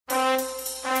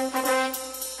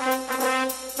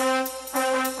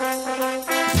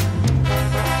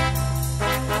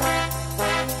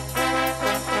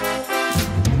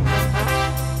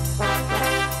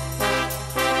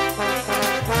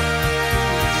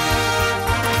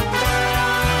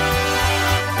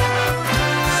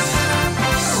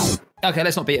Okay,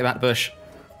 let's not beat about the bush.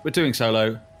 We're doing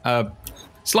Solo.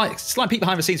 Slight peek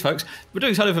behind the scenes, folks. We're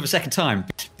doing Solo for the second time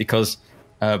because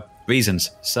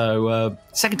reasons. So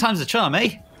second time's the charm,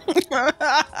 eh?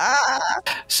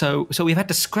 So we've had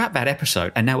to scrap that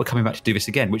episode, and now we're coming back to do this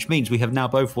again, which means we have now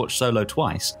both watched Solo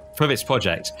twice for this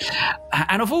project.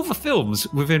 And of all the films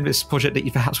within this project that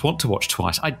you perhaps want to watch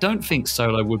twice, I don't think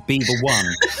Solo would be the one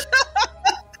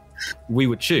we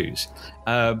would choose.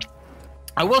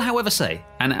 I will, however, say,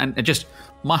 and just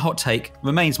my hot take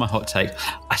remains my hot take,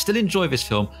 I still enjoy this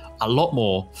film a lot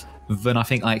more than I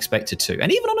think I expected to.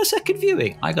 And even on a second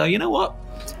viewing, I go, you know what?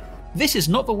 This is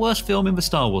not the worst film in the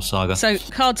Star Wars saga. So,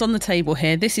 cards on the table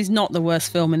here. This is not the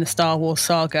worst film in the Star Wars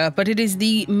saga, but it is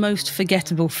the most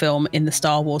forgettable film in the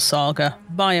Star Wars saga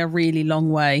by a really long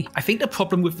way. I think the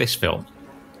problem with this film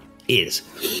is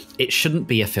it shouldn't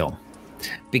be a film.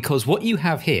 Because what you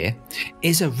have here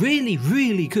is a really,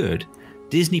 really good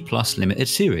Disney Plus limited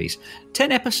series.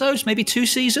 10 episodes, maybe 2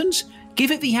 seasons.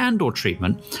 Give it the Andor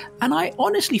treatment. And I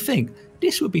honestly think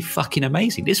this would be fucking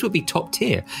amazing. This would be top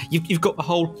tier. You've got the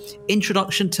whole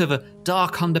introduction to the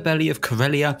dark underbelly of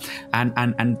Corellia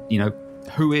and you know,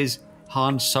 who is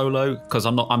Han Solo? Because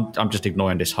I'm just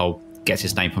ignoring this whole gets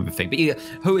his name from the thing. But yeah,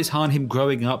 who is Han, him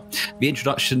growing up, the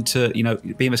introduction to, you know,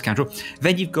 being a scoundrel.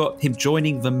 Then you've got him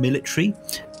joining the military,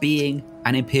 being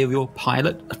an Imperial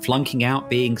pilot, flunking out,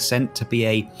 being sent to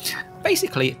be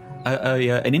basically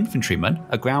an infantryman,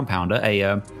 a ground pounder,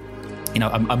 a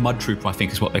mud trooper, I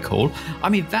think is what they're called. I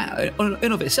mean, that in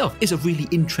and of itself is a really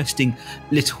interesting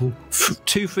little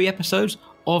 2-3 episodes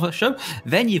of a show.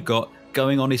 Then you've got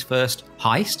going on his first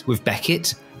heist with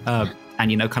Beckett, and,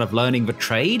 you know, kind of learning the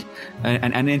trade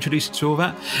and introduced to all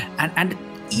that. And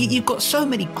you've got so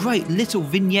many great little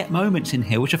vignette moments in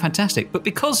here, which are fantastic. But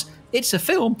because it's a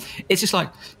film, it's just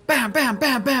like bam, bam,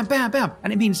 bam, bam, bam, bam.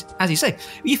 And it means, as you say,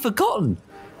 you've forgotten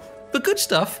the good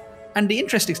stuff and the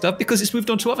interesting stuff because it's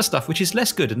moved on to other stuff, which is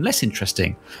less good and less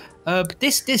interesting.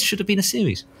 This should have been a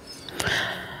series.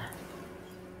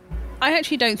 I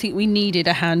actually don't think we needed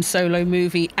a Han Solo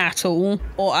movie at all,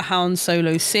 or a Han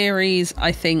Solo series.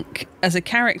 I think as a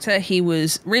character, he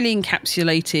was really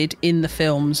encapsulated in the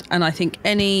films, and I think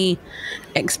any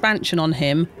expansion on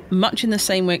him, much in the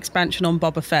same way expansion on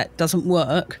Boba Fett, doesn't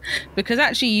work, because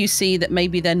actually you see that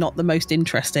maybe they're not the most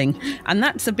interesting. And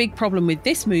that's a big problem with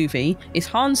this movie, is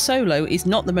Han Solo is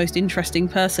not the most interesting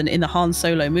person in the Han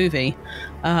Solo movie,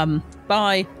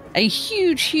 by a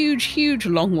huge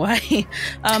long way.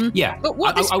 But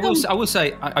what I will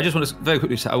say, I just want to very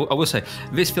quickly say, I will say,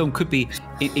 this film could be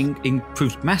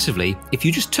improved massively if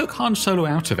you just took Han Solo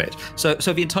out of it. So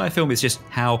the entire film is just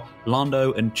how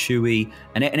Lando and Chewie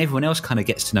and everyone else kind of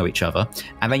gets to know each other,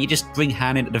 and then you just bring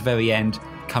Han in at the very end,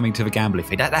 coming to the gambling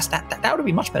thing. That would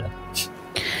be much better.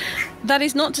 That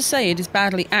is not to say it is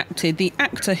badly acted. The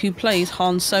actor who plays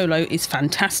Han Solo is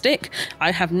fantastic. I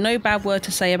have no bad word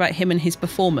to say about him and his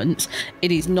performance.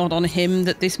 It is not on him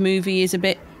that this movie is a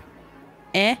bit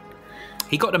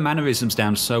He got the mannerisms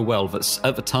down so well that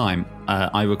at the time,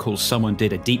 I recall someone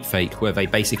did a deep fake where they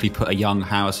basically put a young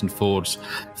Harrison Ford's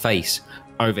face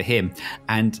over him,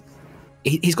 and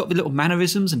he's got the little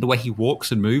mannerisms and the way he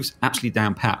walks and moves absolutely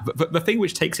down pat. But the thing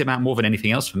which takes him out more than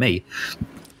anything else for me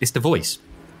is the voice.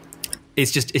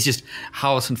 It's just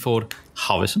Harrison Ford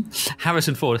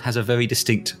has a very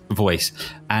distinct voice,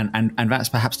 and that's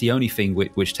perhaps the only thing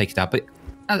which takes it out. But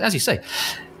as you say,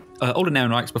 Alden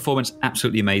Ehrenreich's performance,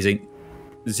 absolutely amazing.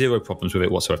 Zero problems with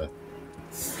it whatsoever.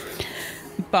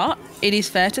 But it is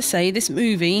fair to say this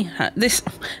movie, this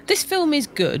film is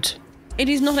good. It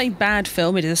is not a bad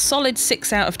film. It is a solid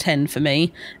 6 out of 10 for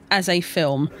me as a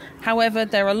film. However,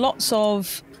 there are lots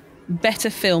of better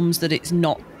films that it's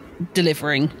not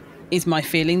delivering, is my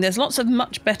feeling. There's lots of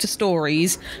much better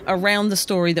stories around the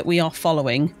story that we are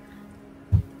following.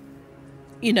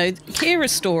 You know,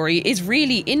 Kira's story is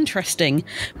really interesting,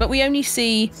 but we only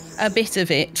see a bit of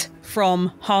it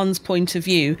from Han's point of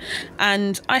view.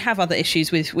 And I have other issues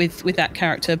with that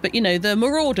character, but, you know, the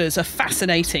Marauders are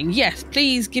fascinating. Yes,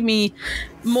 please give me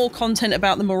more content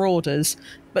about the Marauders,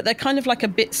 but they're kind of like a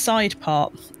bit side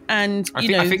part. And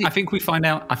I think we find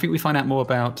out more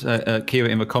about Kira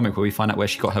in the comic, where we find out where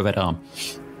she got her red arm.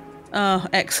 Oh,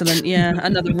 excellent. Yeah,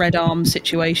 another red arm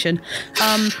situation.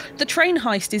 The train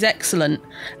heist is excellent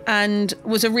and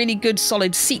was a really good,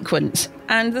 solid sequence.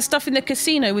 And the stuff in the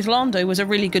casino with Lando was a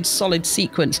really good, solid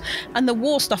sequence. And the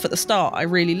war stuff at the start I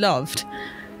really loved.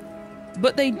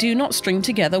 But they do not string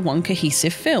together one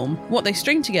cohesive film. What they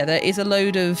string together is a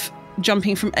load of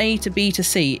jumping from A to B to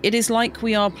C. It is like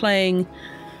we are playing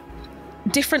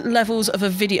different levels of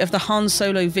the Han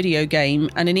Solo video game,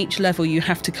 and in each level you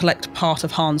have to collect part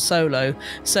of Han Solo.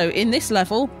 So in this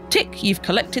level, tick, you've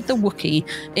collected the Wookiee.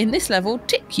 In this level,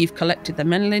 tick, you've collected the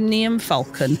Millennium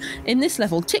Falcon. In this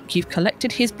level, tick, you've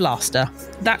collected his blaster.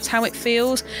 That's how it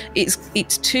feels.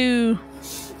 It's too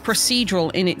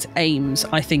procedural in its aims,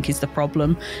 I think, is the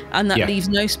problem, and that leaves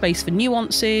no space for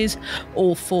nuances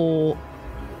or for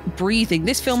breathing.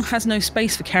 This film has no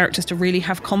space for characters to really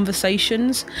have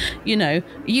conversations. You know,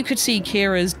 you could see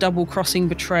Kira's double-crossing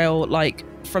betrayal, like,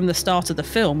 from the start of the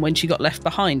film when she got left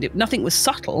behind. Nothing was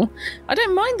subtle. I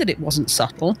don't mind that it wasn't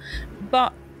subtle,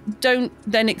 but don't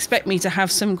then expect me to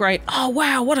have some great, oh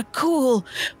wow, what a cool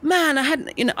man, I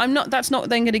hadn't, you know, that's not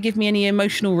then going to give me any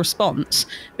emotional response,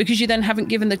 because you then haven't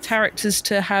given the characters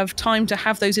to have time to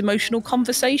have those emotional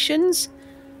conversations.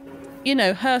 You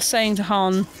know, her saying to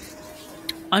Han,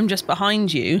 I'm just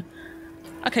behind you.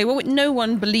 Okay, well, no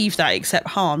one believed that except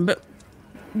Han, but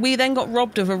we then got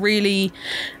robbed of a really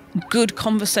good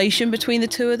conversation between the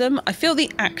two of them. I feel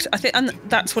and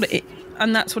that's what it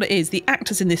is. The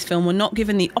actors in this film were not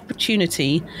given the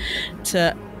opportunity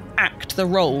to act the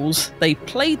roles. They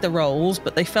played the roles,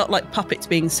 but they felt like puppets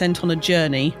being sent on a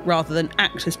journey rather than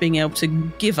actors being able to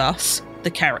give us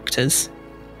the characters.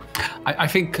 I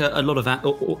think a lot of that,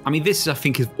 I mean, this, I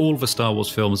think, is all the Star Wars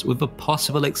films, with the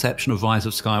possible exception of Rise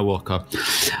of Skywalker.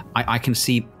 I can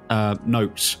see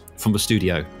notes from the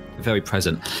studio very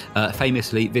present.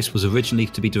 Famously, this was originally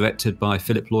to be directed by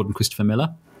Philip Lord and Christopher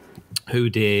Miller, who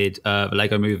did the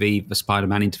Lego Movie, the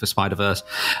Spider-Man Into the Spider-Verse,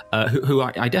 who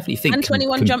I definitely think... And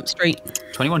 21 Jump Street.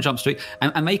 21 Jump Street.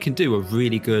 And they can do a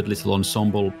really good little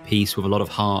ensemble piece with a lot of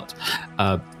heart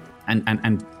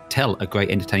and tell a great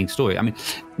entertaining story. I mean,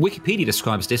 Wikipedia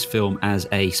describes this film as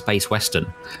a space western,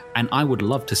 and I would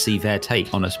love to see their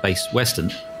take on a space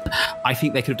western. I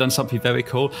think they could have done something very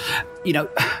cool. You know,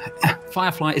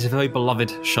 Firefly is a very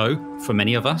beloved show for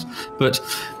many of us, but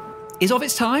is of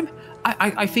its time.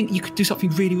 I think you could do something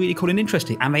really, really cool and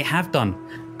interesting, and they have done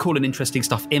cool and interesting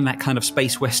stuff in that kind of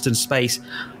space western space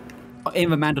in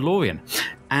The Mandalorian,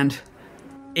 and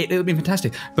it would have been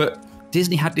fantastic. But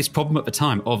Disney had this problem at the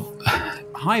time of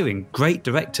hiring great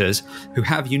directors who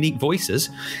have unique voices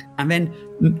and then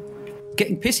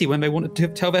getting pissy when they wanted to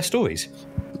tell their stories.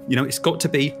 You know, it's got to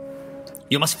be,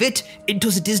 you must fit into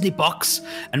the Disney box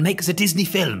and make the Disney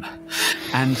film.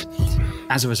 And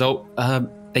as a result,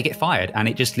 they get fired, and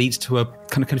it just leads to a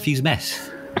kind of confused mess.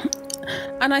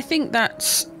 And I think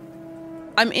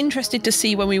I'm interested to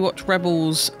see when we watch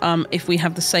Rebels if we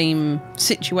have the same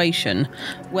situation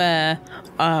where...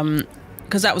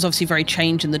 because that was obviously very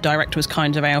changed and the director was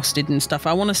kind of ousted and stuff.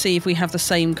 I want to see if we have the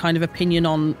same kind of opinion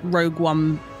on Rogue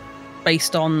One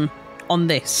based on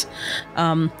this.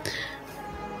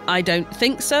 I don't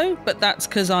think so, but that's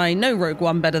because I know Rogue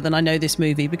One better than I know this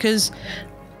movie, because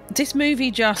this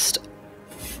movie just...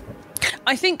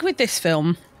 I think with this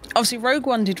film, obviously Rogue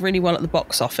One did really well at the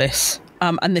box office,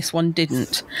 and this one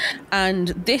didn't. And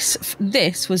this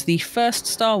was the first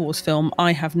Star Wars film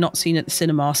I have not seen at the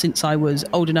cinema since I was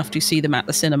old enough to see them at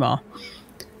the cinema.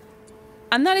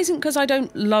 And that isn't because I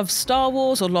don't love Star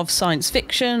Wars or love science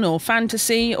fiction or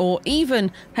fantasy, or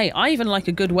even, hey, I even like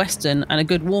a good Western and a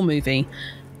good war movie.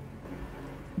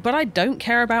 But I don't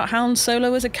care about Han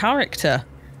Solo as a character.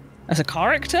 As a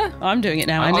character? I'm doing it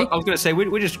now, Andy. I was going to say,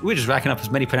 we're just racking up as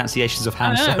many pronunciations of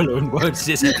Han Solo and words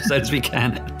this episode as we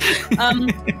can.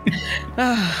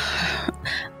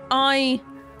 I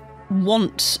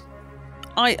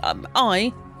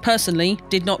personally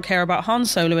did not care about Han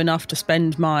Solo enough to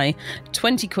spend my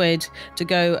 20 quid to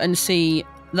go and see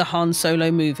the Han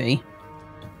Solo movie,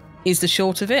 is the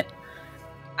short of it.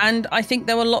 And I think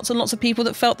there were lots and lots of people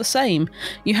that felt the same.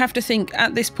 You have to think,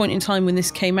 at this point in time when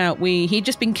this came out, he'd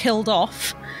just been killed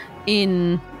off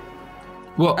in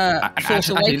Force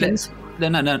Awakens.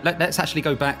 Let's actually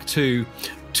go back to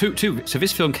so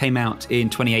this film came out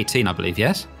in 2018, I believe,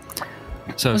 yes?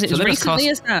 Was it as recently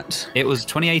as that? It was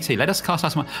 2018. Let us cast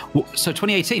our mind. So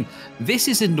 2018, this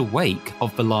is in the wake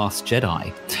of The Last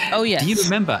Jedi. Oh, yes. Do you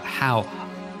remember how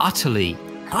utterly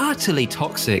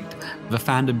toxic the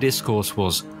fandom discourse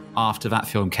was after that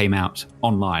film came out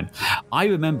online? I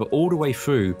remember all the way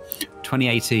through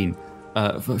 2018,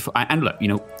 and look, you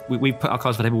know, we put our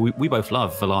cards on the table. We both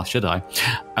love The Last Jedi.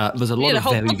 There's a lot of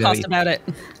very podcast about it.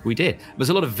 We did. There's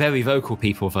a lot of very vocal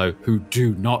people, though, who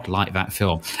do not like that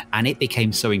film, and it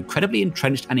became so incredibly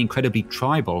entrenched and incredibly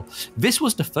tribal. This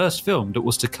was the first film that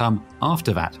was to come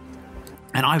after that.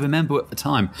 And I remember at the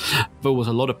time, there was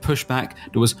a lot of pushback.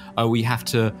 There was, we have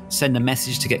to send a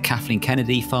message to get Kathleen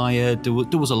Kennedy fired. There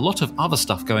was a lot of other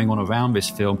stuff going on around this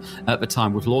film at the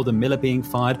time, with Lord and Miller being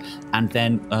fired. And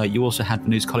then you also had the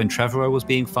news Colin Trevorrow was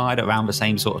being fired around the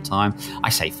same sort of time. I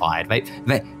say fired.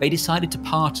 They decided to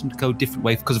part and go different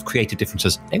ways because of creative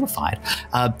differences. They were fired.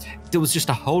 There was just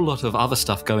a whole lot of other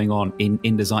stuff going on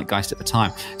in the zeitgeist at the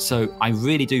time. So I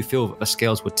really do feel that the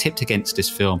scales were tipped against this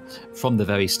film from the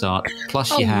very start.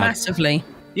 Plus, you had massively,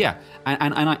 yeah,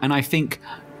 and I think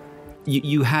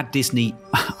you had Disney,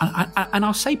 and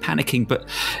I'll say panicking, but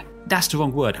that's the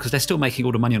wrong word because they're still making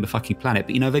all the money on the fucking planet.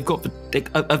 But they've got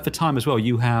at the time as well.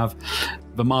 You have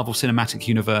the Marvel Cinematic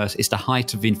Universe. It's the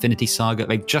height of the Infinity Saga.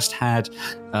 They've just had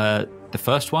the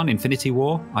first one, Infinity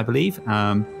War, I believe.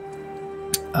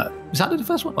 Was that the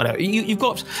first one? Whatever. You're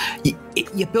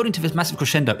building to this massive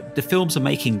crescendo. The films are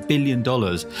making $1 billion,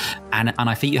 and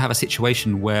I think you have a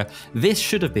situation where this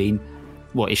should have been,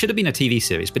 well, it should have been a TV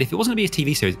series, but if it wasn't going to be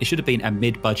a TV series, it should have been a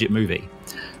mid-budget movie.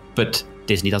 But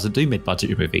Disney doesn't do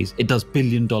mid-budget movies. It does $1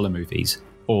 billion movies,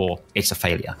 or it's a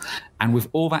failure. And with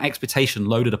all that expectation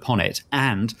loaded upon it,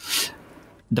 and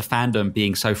the fandom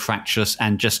being so fractious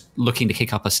and just looking to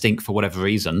kick up a stink for whatever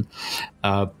reason,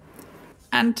 I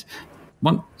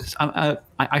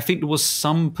think there was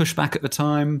some pushback at the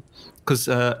time because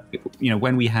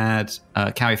when we had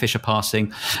Carrie Fisher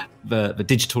passing, the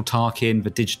digital Tarkin,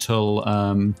 the digital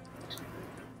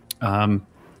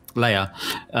Leia,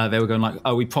 they were going like,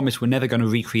 oh, we promised we're never going to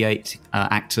recreate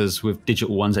actors with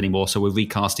digital ones anymore, so we're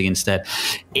recasting instead.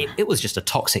 It was just a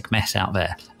toxic mess out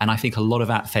there, and I think a lot of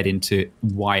that fed into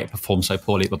why it performed so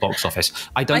poorly at the box office.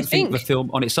 I don't think the film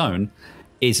on its own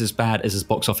is as bad as its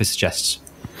box office suggests.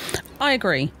 I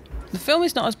agree. The film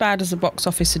is not as bad as the box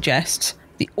office suggests.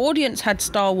 The audience had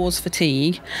Star Wars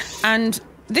fatigue, and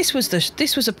this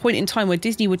was a point in time where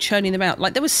Disney were churning them out.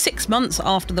 Like, there was 6 months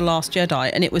after The Last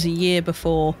Jedi, and it was a year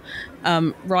before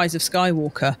Rise of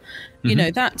Skywalker.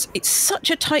 It's such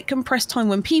a tight, compressed time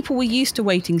when people were used to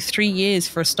waiting 3 years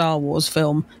for a Star Wars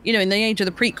film. In the age of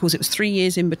the prequels, it was 3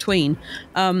 years in between.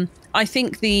 I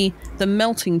think the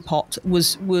melting pot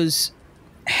was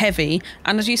heavy,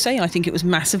 and as you say, I think it was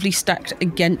massively stacked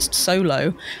against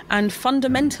Solo, and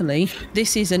fundamentally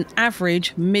this is an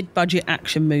average mid-budget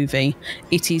action movie.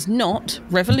 It is not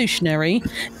revolutionary.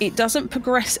 It doesn't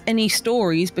progress any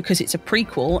stories because it's a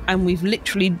prequel, and we've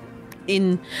literally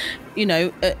in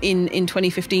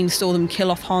 2015 saw them kill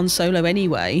off Han Solo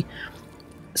anyway.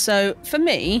 So for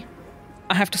me,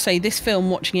 I have to say this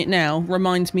film, watching it now,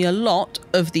 reminds me a lot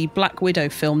of the Black Widow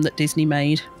film that Disney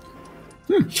made.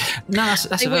 No,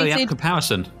 that's a very apt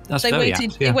comparison.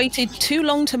 They waited too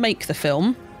long to make the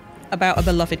film about a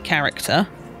beloved character,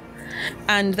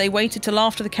 and they waited till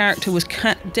after the character was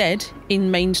dead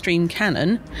in mainstream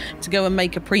canon to go and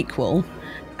make a prequel.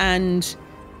 And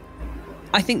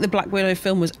I think the Black Widow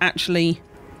film was actually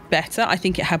better. I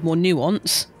think it had more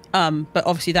nuance, but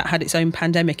obviously that had its own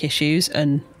pandemic issues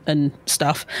and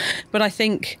stuff. But I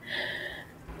think,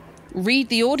 read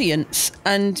the audience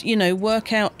and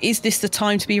work out, is this the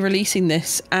time to be releasing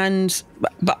this? And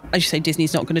but as you say,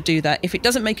 Disney's not going to do that. If it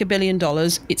doesn't make $1 billion,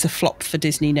 it's a flop for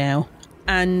Disney now,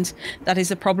 and that is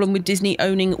the problem with Disney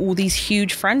owning all these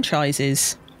huge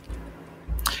franchises.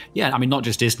 Yeah, I mean, not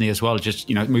just Disney as well, just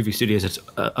movie studios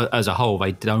as a whole,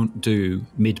 they don't do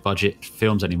mid-budget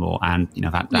films anymore, and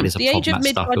that is a problem.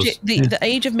 The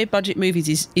age of mid-budget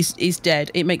movies is dead.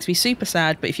 It makes me super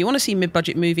sad, but if you want to see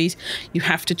mid-budget movies, you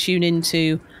have to tune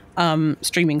into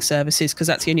streaming services, because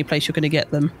that's the only place you're going to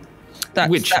get them. That's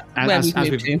where we've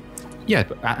moved to. Yeah,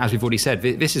 but as we've already said,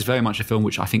 this is very much a film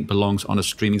which I think belongs on a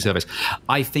streaming service.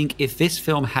 I think if this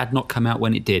film had not come out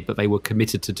when it did, but they were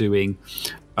committed to doing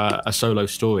a solo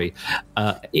story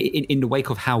in the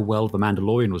wake of how well The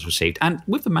Mandalorian was received. And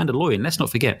with The Mandalorian, let's not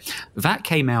forget, that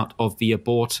came out of the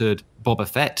aborted Boba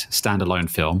Fett standalone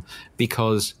film,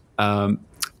 because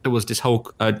there was this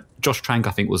whole Josh Trank,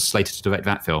 I think, was slated to direct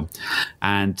that film,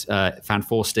 and Van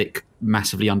Forstic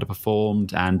massively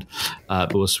underperformed, and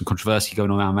there was some controversy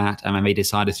going on around that, and then they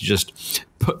decided to just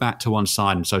put that to one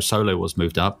side, and so Solo was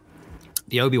moved up.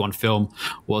 The Obi-Wan film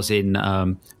was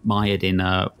mired in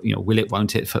will it,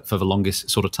 won't it for the longest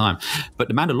sort of time. But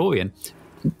The Mandalorian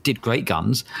did great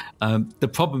guns. The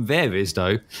problem there is,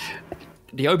 though,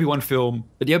 the Obi-Wan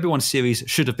series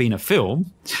should have been a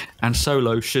film, and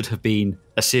Solo should have been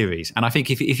a series. And I think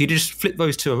if you just flip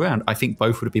those two around, I think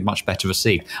both would have been much better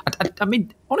received. I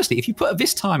mean, honestly, if you put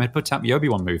had put out the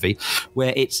Obi-Wan movie,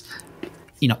 where it's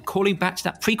calling back to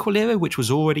that prequel era, which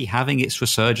was already having its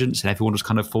resurgence and everyone was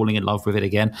kind of falling in love with it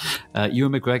again.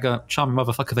 Ewan McGregor, charming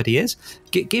motherfucker that he is,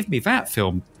 give me that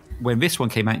film when this one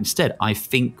came out instead, I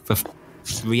think the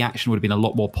reaction would have been a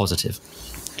lot more positive.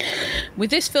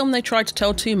 With this film, they tried to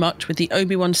tell too much. With the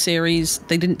Obi-Wan series,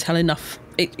 they didn't tell enough.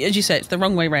 As you say, it's the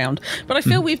wrong way round. But I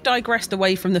feel we've digressed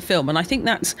away from the film, and I think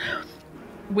that's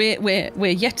we're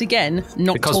yet again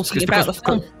not talking about the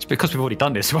film. It's because we've already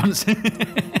done this once.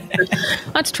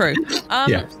 That's true.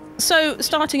 Yeah. So,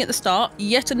 starting at the start,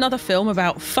 yet another film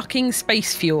about fucking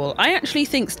space fuel. I actually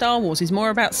think Star Wars is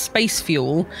more about space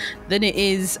fuel than it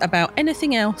is about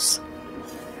anything else.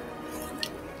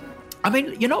 I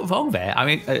mean, you're not wrong there. I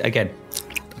mean, again,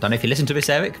 I don't know if you listen to this,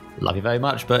 Eric. Love you very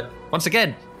much. But once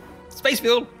again, space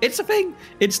fuel, it's a thing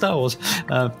in Star Wars.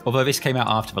 Although this came out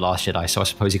after The Last Jedi, so I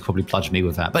suppose you could probably bludge me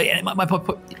with that. But yeah, my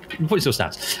point still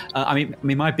stands. I mean,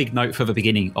 my big note for the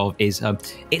beginning of is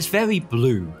it's very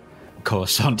blue,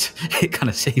 Coruscant. It kind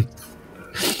of seems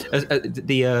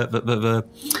the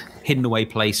hidden away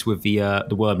place with the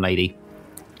worm lady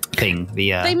thing.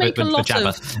 They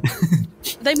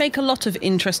make a lot of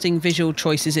interesting visual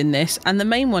choices in this, and the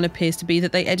main one appears to be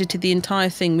that they edited the entire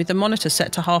thing with the monitor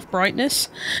set to half brightness.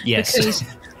 Yes. Because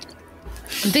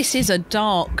this is a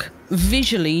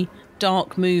visually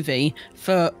dark movie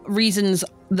for reasons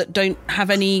that don't have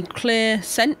any clear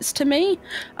sense to me.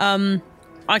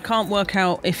 I can't work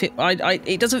out if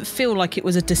it doesn't feel like it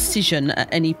was a decision at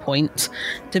any point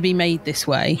to be made this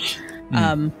way.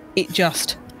 It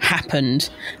just happened,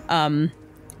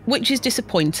 which is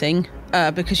disappointing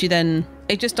because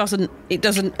it just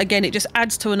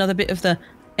adds to another bit of the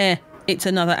it's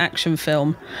another action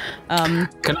film.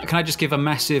 Can I just give a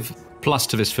massive plus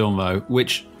to this film though,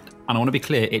 which, and I want to be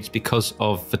clear, it's because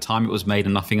of the time it was made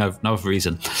and no other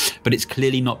reason, but it's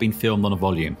clearly not been filmed on a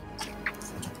volume.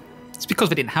 It's because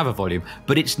they didn't have a volume,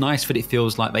 but it's nice that it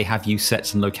feels like they have used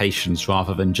sets and locations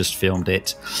rather than just filmed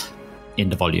it in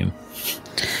the volume.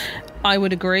 I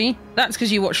would agree. That's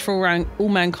because you watched For All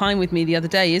Mankind with me the other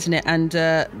day, isn't it? And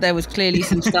there was clearly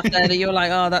some stuff there that you're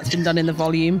like, oh, that's been done in the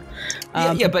volume.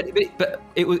 But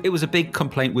it was a big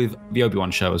complaint with the Obi-Wan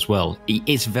show as well.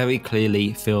 It's very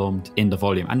clearly filmed in the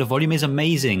volume, and the volume is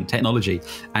amazing technology,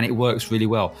 and it works really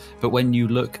well. But when you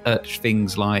look at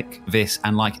things like this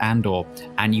and like Andor,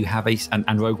 and you have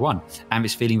and Rogue One, and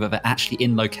this feeling that they're actually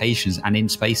in locations and in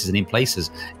spaces and in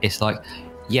places, it's like,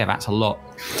 yeah, that's a lot.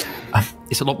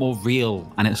 It's a lot more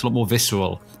real and it's a lot more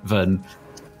visceral than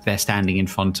they're standing in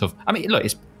front of. I mean, look,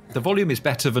 the volume is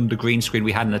better than the green screen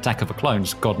we had in Attack of the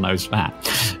Clones, God knows that.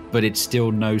 But it's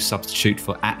still no substitute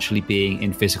for actually being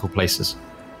in physical places.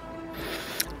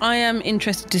 I am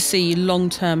interested to see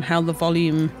long-term how the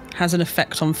volume has an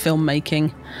effect on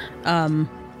filmmaking, and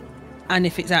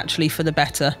if it's actually for the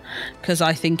better, because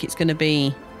I think it's going to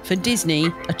be, for Disney,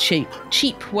 a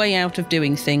cheap way out of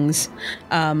doing things.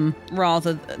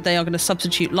 Rather, they are going to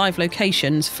substitute live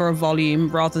locations for a volume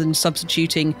rather than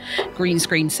substituting green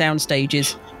screen sound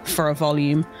stages for a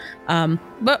volume.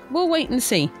 But we'll wait and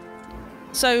see.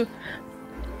 So,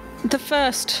 the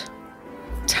first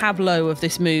tableau of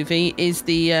this movie is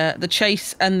the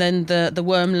chase and then the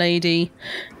worm lady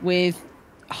with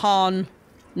Han,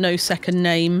 no second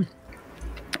name,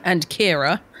 and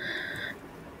Kira.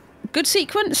 Good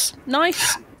sequence,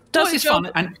 nice. It's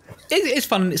fun, and it's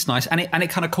fun and it's nice, and it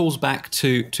kind of calls back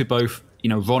to both, you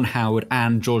know, Ron Howard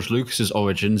and George Lucas's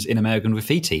origins in American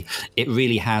Graffiti. It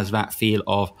really has that feel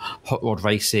of hot rod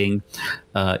racing.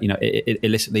 You know,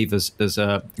 illicitly, there's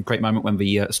a great moment when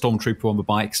the stormtrooper on the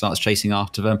bike starts chasing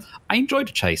after them. I enjoyed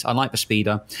the chase. I like the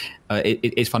speeder.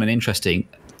 It's fun and interesting.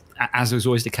 As is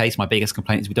always the case, my biggest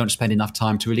complaint is we don't spend enough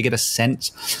time to really get a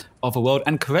sense of a world.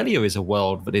 And Corellia is a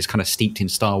world that is kind of steeped in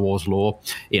Star Wars lore.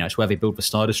 You know, it's where they build the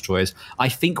Star Destroyers. I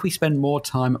think we spend more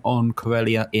time on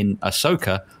Corellia in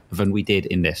Ahsoka than we did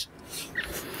in this.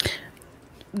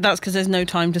 That's because there's no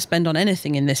time to spend on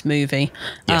anything in this movie.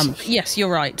 Yes, yes,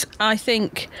 you're right. I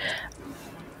think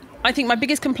my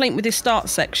biggest complaint with this start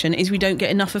section is we don't get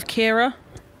enough of Kira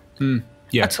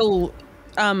at all.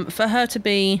 For her to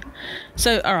be...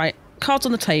 So, all right, cards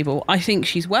on the table. I think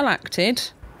she's well acted.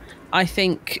 I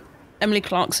think Emily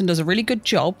Clarkson does a really good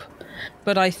job.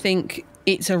 But I think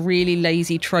it's a really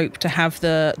lazy trope to have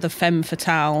the femme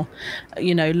fatale,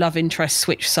 you know, love interest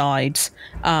switch sides.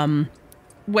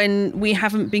 When we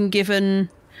haven't been given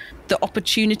the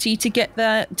opportunity to get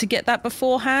that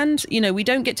beforehand. You know, we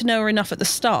don't get to know her enough at the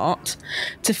start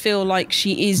to feel like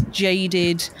she is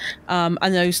jaded. And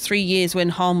those 3 years when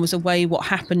Han was away, what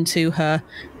happened to her?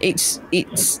 We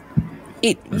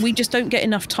just don't get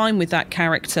enough time with that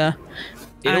character.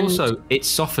 It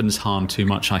softens Han too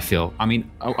much, I feel. I mean,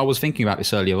 I was thinking about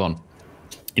this earlier on.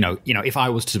 You know, if I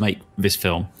was to make this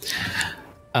film,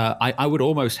 I would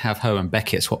almost have her and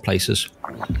Beckett swap places.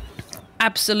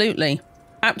 Absolutely.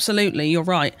 absolutely. You're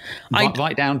right.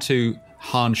 Right down to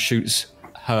Han shoots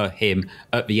him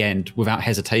at the end without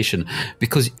hesitation,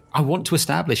 because I want to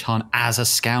establish Han as a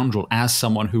scoundrel, as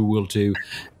someone who will do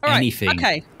anything.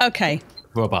 Okay.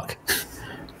 For a buck.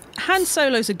 Han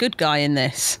Solo's a good guy in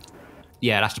this.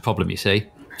 Yeah, that's the problem, you see.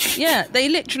 Yeah,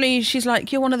 she's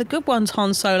like, you're one of the good ones,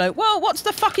 Han Solo. Well, what's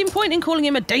the fucking point in calling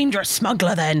him a dangerous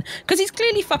smuggler then? Because he's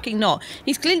clearly fucking not.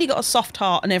 He's clearly got a soft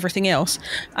heart and everything else.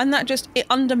 And it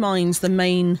undermines the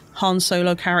main Han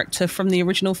Solo character from the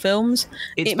original films.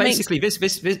 It's basically,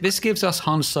 this gives us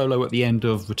Han Solo at the end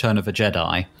of Return of the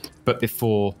Jedi, but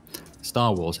before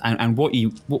Star Wars. And what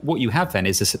you have then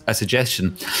is a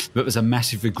suggestion that there's a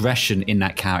massive regression in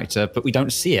that character, but we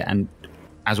don't see it. And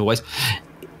as always,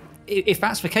 if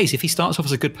that's the case, if he starts off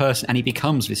as a good person and he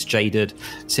becomes this jaded,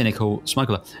 cynical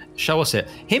smuggler, show us it.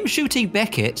 Him shooting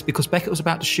Beckett because Beckett was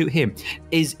about to shoot him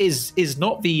is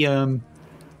not the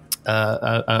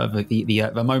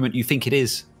moment you think it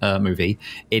is movie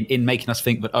in making us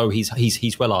think that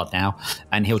he's well-armed now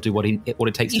and he'll do what it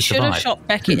takes to survive. He should have shot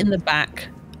Beckett in the back.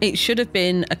 It should have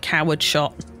been a coward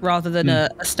shot rather than a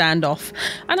standoff.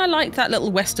 And I like that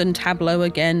little Western tableau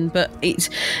again, but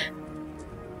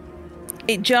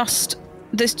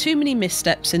there's too many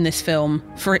missteps in this film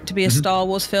for it to be a Star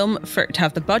Wars film, for it to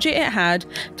have the budget it had,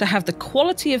 to have the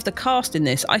quality of the cast in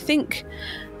this. I think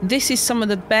this is some of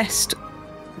the best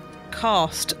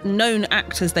cast known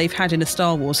actors they've had in a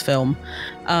Star Wars film.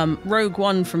 Rogue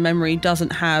One, from memory,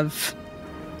 doesn't have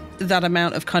that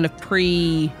amount of kind of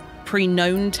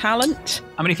pre-known talent.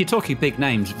 I mean, if you're talking big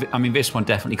names, I mean, this one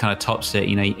definitely kind of tops it.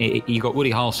 You know, you got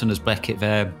Woody Harrelson as Beckett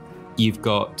there. You've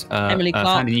got Emily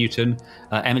Clark. Thandie Newton,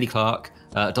 Emily Clark,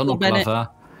 Donald Glover,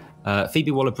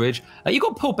 Phoebe Waller-Bridge. You've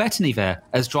got Paul Bettany there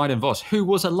as Dryden Voss, who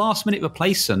was a last-minute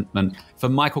replacement for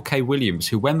Michael K. Williams,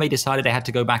 who, when they decided they had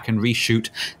to go back and reshoot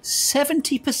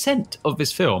 70% of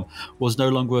this film, was no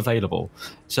longer available.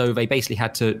 So they basically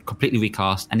had to completely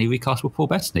recast, and they recast with Paul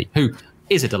Bettany, who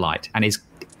is a delight and is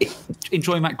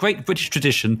enjoying that great British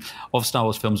tradition of Star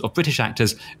Wars films, of British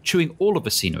actors chewing all of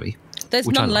the scenery. There's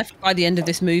none left by the end of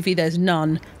this movie. There's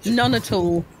none at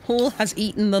all. Paul has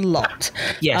eaten the lot.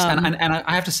 Yes, and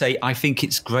I have to say, I think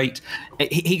it's great.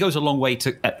 He goes a long way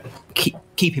to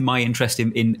keeping my interest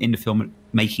in the film,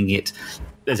 making it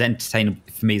as entertaining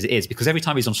for me as it is, because every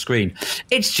time he's on screen,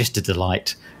 it's just a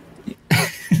delight.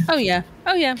 Oh yeah,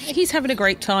 he's having a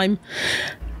great time.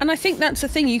 And I think that's the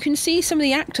thing. You can see some of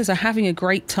the actors are having a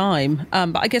great time.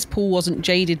 But I guess Paul wasn't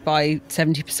jaded by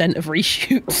 70% of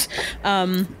reshoots.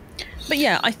 But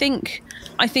yeah, I think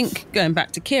going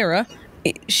back to Kira,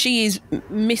 she is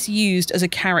misused as a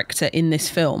character in this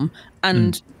film.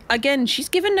 And again, she's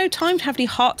given no time to have any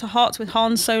heart-to-hearts with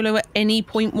Han Solo at any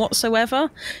point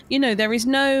whatsoever. You know, there is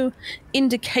no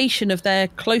indication of their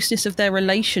closeness of their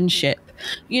relationship.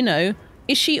 You know,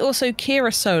 is she also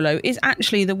Kira Solo? Is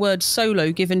actually the word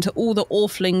Solo given to all the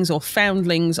Orphlings or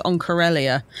Foundlings on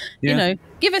Corellia? Yeah. You know,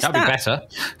 give us That'd be better.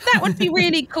 That would be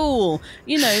really cool.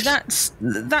 You know,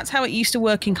 that's how it used to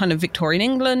work in kind of Victorian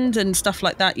England and stuff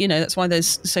like that. You know, that's why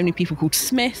there's so many people called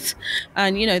Smith.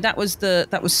 And you know, that was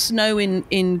Snow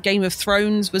in Game of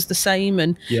Thrones was the same.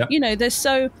 And you know, that's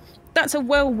a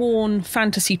well-worn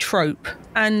fantasy trope.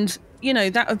 And you know,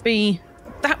 that would be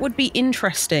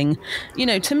interesting. You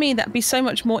know, to me, that'd be so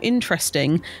much more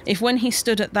interesting if when he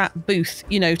stood at that booth,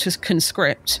 you know, to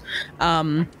conscript,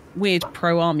 weird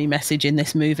pro-army message in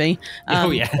this movie.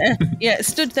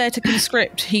 Stood there to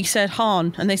conscript. He said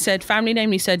Han, and they said family name.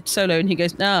 And he said Solo, and he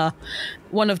goes, nah,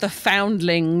 one of the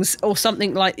Foundlings or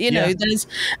something like. You know, there's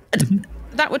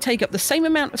that would take up the same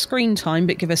amount of screen time,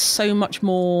 but give us so much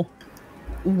more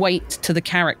weight to the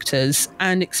characters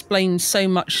and explain so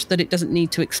much that it doesn't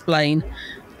need to explain,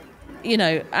 you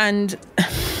know. And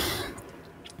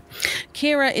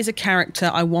Kira is a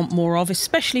character I want more of,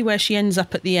 especially where she ends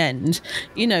up at the end.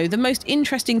 You know, the most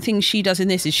interesting thing she does in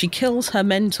this is she kills her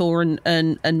mentor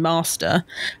and master,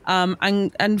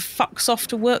 and fucks off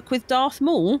to work with Darth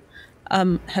Maul.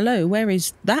 Hello, where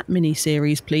is that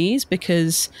mini-series, please?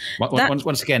 Because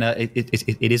once again,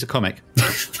 it is a comic.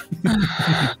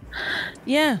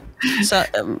 Yeah, so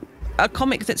a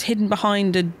comic that's hidden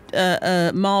behind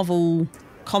a Marvel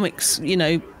Comics, you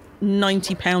know,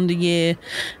 £90 a year.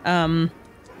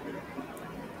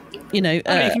 You know, you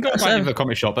can go and find it in the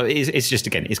comic shop, but it's just,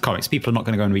 again, it's comics. People are not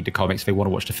going to go and read the comics if they want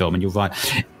to watch the film, and you're right.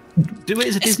 Do it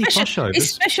as a Disney Plus show.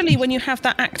 Especially when you have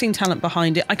that acting talent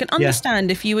behind it. I can understand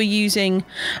if you were using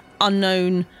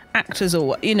unknown actors,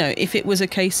 or if it was a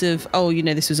case of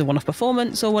this was a one-off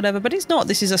performance or whatever, but it's not.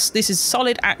 This is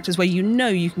solid actors where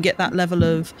you can get that level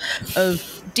of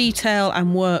detail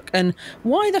and work. And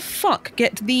why the fuck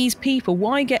get these people?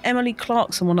 Why get Emily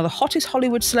Clarkson, one of the hottest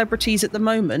Hollywood celebrities at the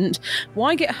moment?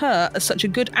 Why get her as such a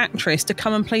good actress to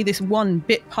come and play this one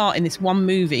bit part in this one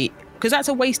movie? Because that's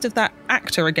a waste of that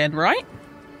actor again, right?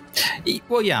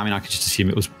 Well, yeah. I mean, I could just assume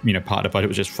it was part of the budget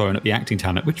was just throwing at the acting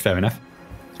talent, which fair enough.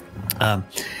 What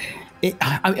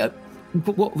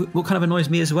kind of annoys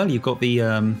me as well, you've got the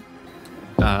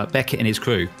Beckett and his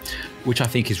crew, which I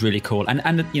think is really cool, and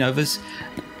there's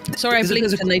I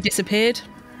blinked and they disappeared.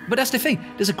 But that's the thing,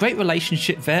 there's a great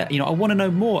relationship there. I want to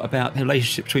know more about the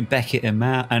relationship between Beckett and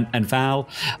Val.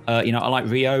 I like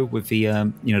Rio with the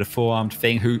the forearmed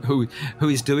thing, who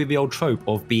is doing the old trope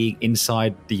of being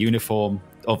inside the uniform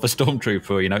of a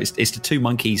stormtrooper. It's the two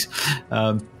monkeys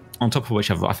on top of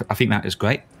each other. I think that is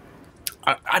great.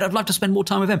 I'd love to spend more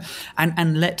time with them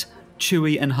and let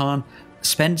Chewie and Han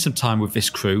spend some time with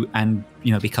this crew and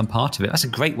become part of it. That's a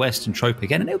great Western trope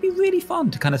again, and it would be really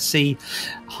fun to kind of see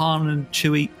Han and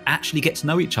Chewie actually get to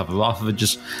know each other rather than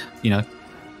just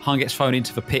Han gets thrown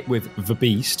into the pit with the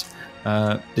Beast,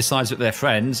 decides that they're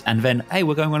friends, and then hey,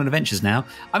 we're going on adventures now.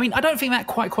 I mean, I don't think that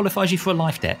quite qualifies you for a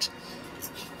life debt.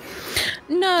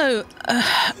 No,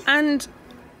 and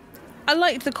I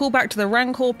liked the callback to the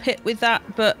Rancor pit with that,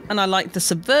 and I liked the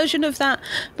subversion of that.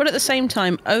 But at the same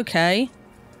time, okay,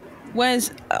 where's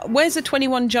the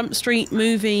 21 Jump Street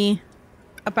movie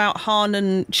about Han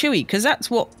and Chewie? Because that's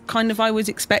what kind of I was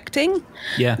expecting.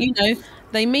 Yeah,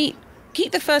 they meet,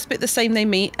 keep the first bit the same, they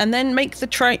meet, and then make the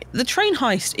train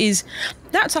heist.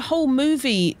 That's a whole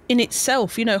movie in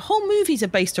itself. Whole movies are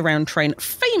based around train.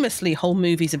 Famously, whole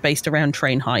movies are based around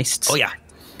train heists. Oh yeah,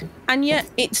 and yet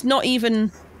it's not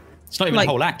even. It's not even a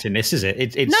whole act in this, is it?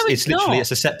 It's literally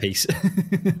it's a set piece.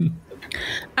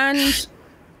 And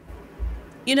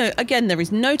again, there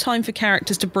is no time for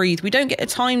characters to breathe. We don't get a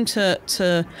time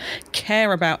to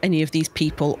care about any of these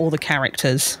people or the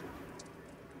characters.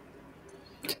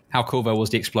 How cool though was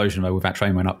the explosion though with that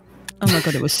train went up? Oh my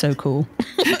god, it was so cool.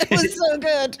 It was so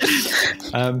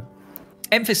good.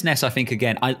 Memphis Ness, I think,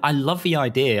 again, I love the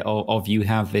idea of you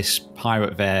have this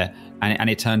pirate there, and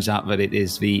it turns out that it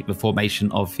is the formation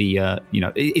of the,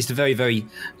 it's the very, very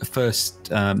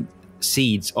first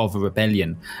seeds of a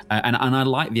rebellion. And I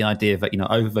like the idea that,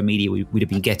 over the media, we'd have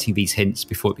been getting these hints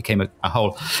before it became a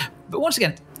whole. But once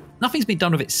again, nothing's been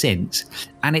done with it since,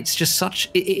 and it's just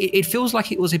it feels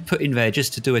like it was put in there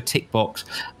just to do a tick box,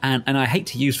 and I hate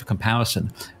to use for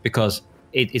comparison because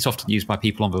it's often used by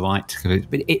people on the right,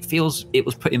 but it feels it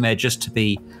was put in there just to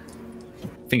be,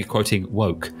 finger quoting,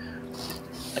 woke.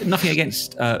 Nothing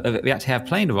against the actor have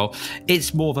playing the role.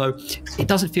 It's more though, it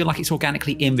doesn't feel like it's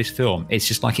organically in this film. It's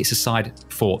just like it's a side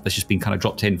thought that's just been kind of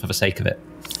dropped in for the sake of it.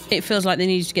 It feels like they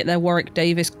needed to get their Warwick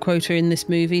Davis quota in this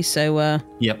movie, so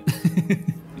yep.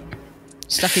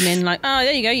 Stuck him in like,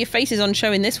 there you go, your face is on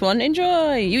show in this one,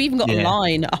 enjoy. You even got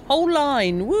a whole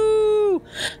line, woo.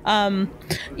 I'm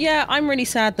really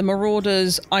sad. The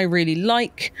Marauders I really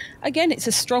like. Again, it's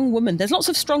a strong woman. There's lots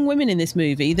of strong women in this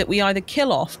movie that we either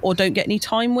kill off or don't get any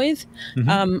time with,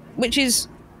 which is,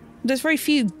 there's very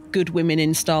few good women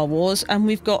in Star Wars, and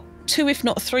we've got 2 if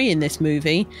not 3 in this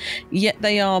movie, yet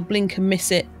they are blink and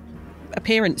miss it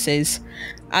appearances,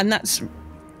 and that's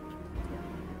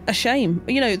a shame.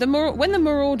 When the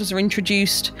Marauders are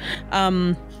introduced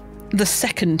the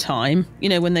second time,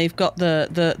 when they've got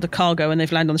the cargo and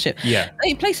they've landed on the ship,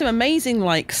 they play some amazing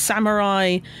like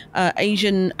samurai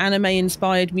Asian anime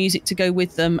inspired music to go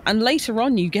with them, and later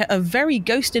on you get a very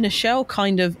Ghost in a Shell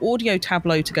kind of audio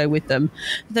tableau to go with them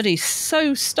that is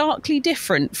so starkly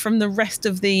different from the rest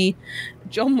of the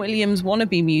John Williams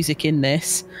wannabe music in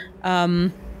this.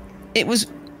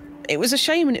 It was a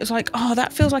shame, and it was like,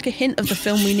 that feels like a hint of the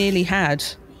film we nearly had.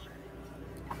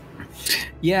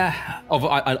 Yeah,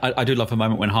 I do love the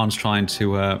moment when Han's trying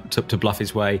to bluff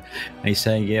his way, and he's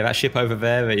saying, that ship over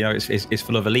there, it's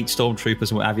full of elite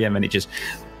stormtroopers and what have you, and it just,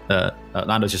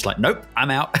 Lando's just like, nope,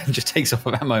 I'm out, and just takes off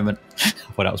at that moment. I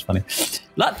thought that was funny.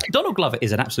 Donald Glover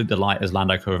is an absolute delight as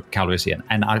Lando Calrissian,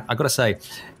 and I got to say,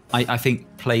 I think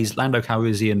plays Lando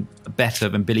Calrissian better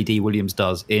than Billy D. Williams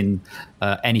does in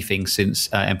anything since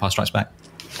Empire Strikes Back.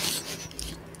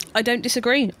 I don't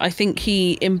disagree. I think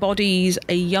he embodies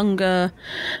a younger,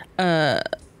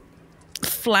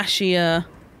 flashier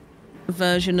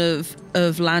version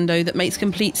of Lando that makes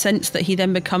complete sense, that he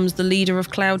then becomes the leader of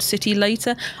Cloud City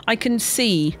later. I can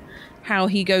see how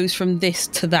he goes from this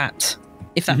to that.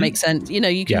 if that makes sense. You know,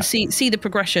 you can see the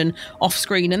progression off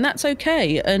screen, and that's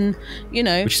okay. And, you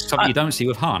know... Which is something you don't see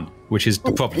with Han, which is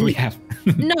the problem we have.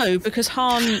 No, because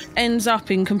Han ends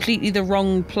up in completely the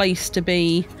wrong place to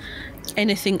be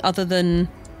anything other than...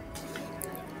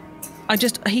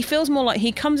 he feels more like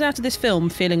he comes out of this film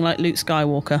feeling like Luke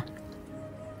Skywalker.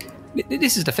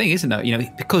 This is the thing, isn't it? You know,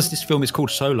 because this film is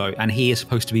called Solo and he is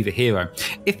supposed to be the hero.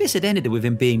 If this had ended with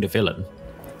him being the villain,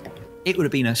 it would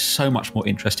have been a so much more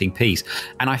interesting piece,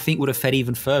 and I think would have fed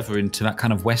even further into that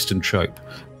kind of Western trope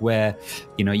where,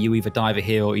 you know, you either die the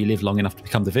hero or you live long enough to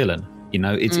become the villain. You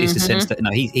know, it's the sense that, you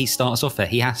know, he starts off there.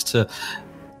 He has to,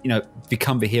 you know,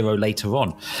 become the hero later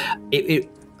on.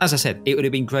 As I said, it would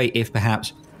have been great if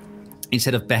perhaps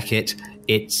instead of Beckett,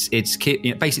 it's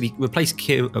basically replace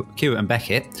Kira and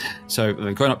Beckett. So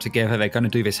they've grown up together. They're going to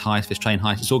do this train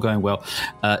heist. It's all going well.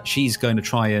 She's going to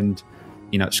try and,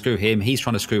 you know, screw him. He's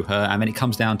trying to screw her. And then it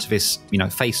comes down to this, you know,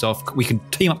 face off. We can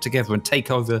team up together and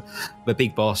take over the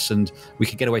big boss, and we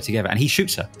can get away together. And he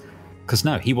shoots her because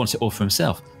no, he wants it all for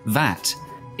himself. That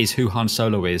is who Han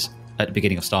Solo is at the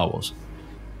beginning of Star Wars.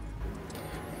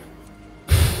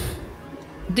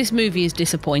 This movie is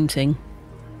disappointing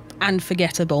and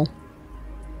forgettable.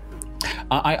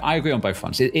 I agree on both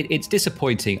fronts. It's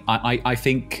disappointing. I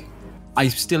think I'm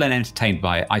still entertained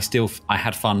by it. I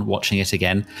had fun watching it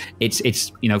again.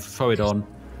 It's you know, throw it on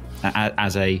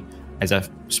as a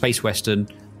space western.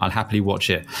 I'll happily watch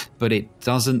it, but it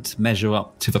doesn't measure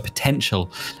up to the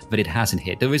potential that it has in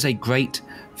here. There is a great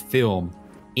film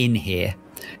in here,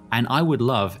 and I would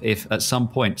love if at some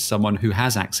point someone who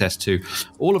has access to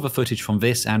all of the footage from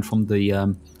this and from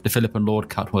the Philip and Lord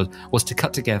cut was to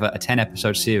cut together a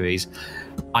 10-episode series.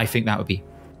 I think that would be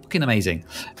fucking amazing,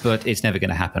 but it's never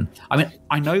going to happen. I mean,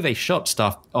 I know they shot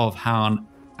stuff of Han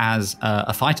as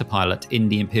a fighter pilot in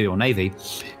the Imperial Navy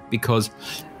because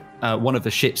one of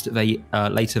the ships that they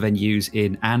later then use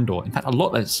in Andor, in fact, a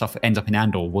lot of stuff that ends up in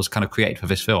Andor was kind of created for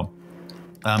this film.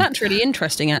 That's really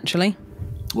interesting, actually.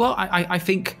 Well, I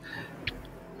think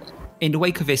in the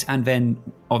wake of this, and then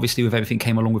obviously with everything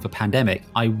came along with the pandemic,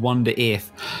 I wonder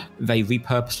if they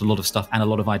repurposed a lot of stuff and a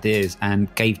lot of ideas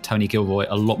and gave Tony Gilroy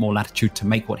a lot more latitude to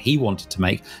make what he wanted to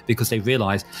make, because they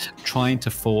realized trying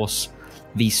to force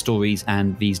these stories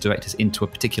and these directors into a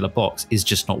particular box is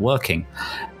just not working.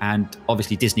 And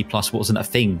obviously Disney Plus wasn't a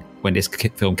thing when this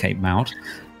film came out.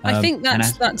 I think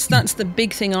that's the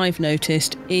big thing I've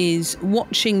noticed is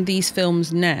watching these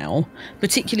films now,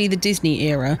 particularly the Disney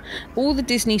era. All the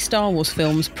Disney Star Wars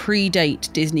films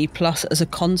predate Disney Plus as a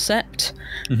concept.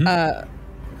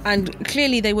 And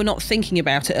clearly they were not thinking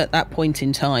about it at that point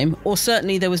in time, or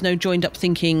certainly there was no joined up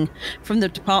thinking from the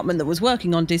department that was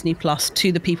working on Disney Plus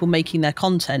to the people making their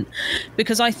content.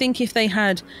 Because I think if they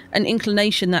had an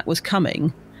inclination that was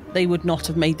coming, they would not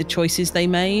have made the choices they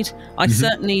made. I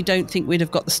certainly don't think we'd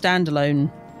have got the standalone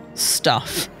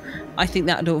stuff. I think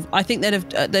they'd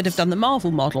have done the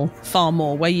Marvel model far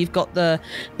more, where you've got the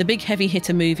big heavy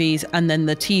hitter movies and then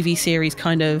the TV series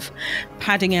kind of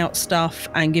padding out stuff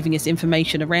and giving us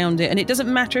information around it. And it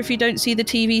doesn't matter if you don't see the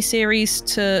TV series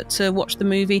to watch the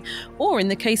movie, or in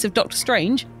the case of Doctor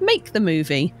Strange, make the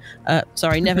movie.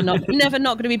 Sorry, never not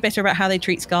going to be bitter about how they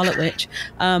treat Scarlet Witch.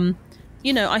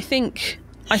 You know, I think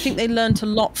they learnt a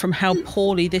lot from how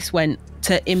poorly this went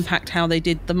to impact how they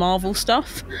did the Marvel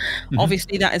stuff.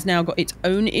 Obviously, that has now got its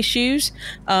own issues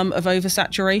of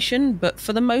oversaturation, but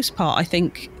for the most part, I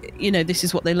think, you know, this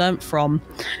is what they learnt from.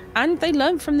 And they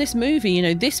learnt from this movie. You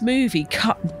know, this movie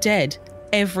cut dead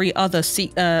every other, in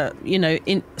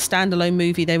standalone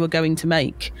movie they were going to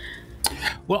make.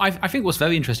 Well, I think what's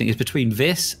very interesting is between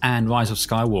this and Rise of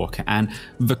Skywalker and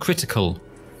the critical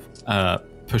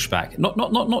pushback, not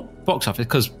box office,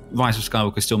 because Rise of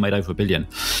Skywalker still made over $1 billion,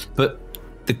 but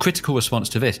the critical response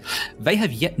to this, they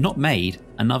have yet not made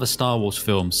another Star Wars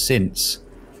film since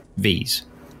these.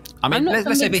 I mean,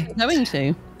 let's say they're going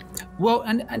to. Well,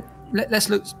 and let's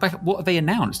look back at what have they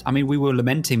announced. I mean, we were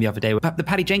lamenting the other day about the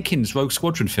Patty Jenkins Rogue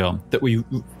Squadron film that we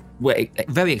were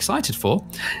very excited for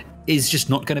is just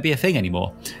not going to be a thing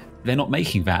anymore. They're not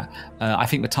making that. I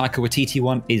think the Taika Waititi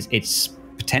one it's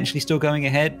potentially still going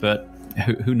ahead, but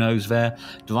who knows there.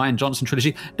 The Rian Johnson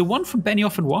trilogy, the one from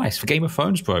Benioff and Weiss for Game of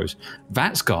Thrones Bros,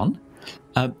 that's gone.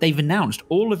 They've announced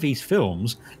all of these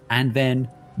films and then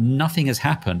nothing has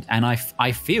happened, and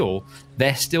I feel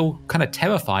they're still kind of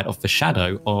terrified of the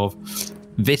shadow of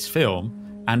this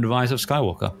film and the Rise of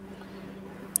Skywalker.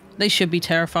 They should be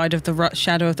terrified of the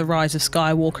shadow of the Rise of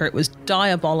Skywalker. It was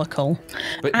diabolical.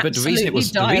 But the reason it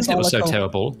was so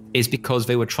terrible is because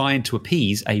they were trying to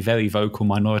appease a very vocal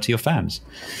minority of fans.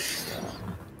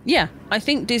 Yeah, I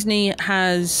think Disney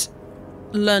has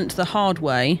learnt the hard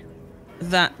way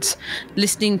that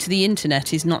listening to the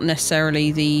internet is not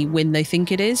necessarily the win they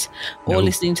think it is, or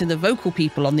listening to the vocal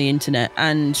people on the internet.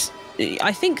 And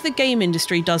I think the game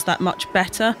industry does that much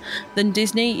better than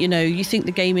Disney. You know, you think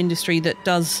the game industry that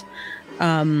does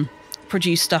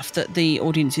produce stuff that the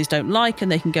audiences don't like,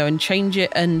 and they can go and change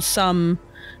it, and some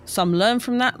learn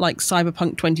from that, like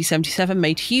Cyberpunk 2077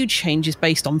 made huge changes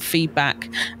based on feedback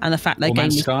and the fact their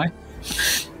game Sky.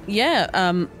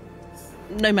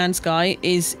 No Man's Sky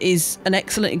is an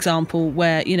excellent example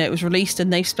where, you know, it was released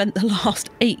and they've spent the last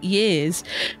 8 years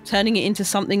turning it into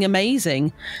something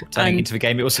amazing. Turning it into the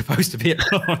game it was supposed to be at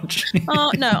launch.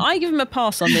 No, I give them a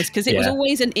pass on this because it was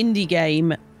always an indie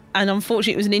game, and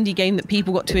unfortunately it was an indie game that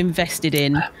people got too invested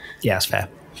in. Yeah, that's fair.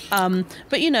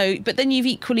 But, you know, but then you've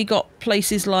equally got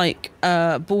places like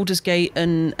Baldur's Gate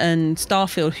and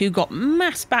Starfield who got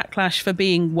mass backlash for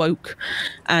being woke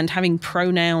and having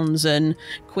pronouns and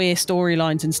queer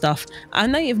storylines and stuff.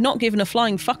 And they have not given a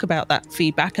flying fuck about that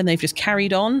feedback, and they've just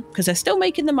carried on because they're still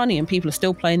making the money and people are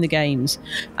still playing the games.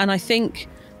 And I think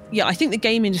the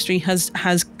game industry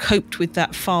has coped with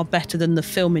that far better than the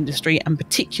film industry, and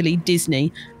particularly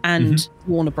Disney and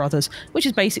Warner Brothers, which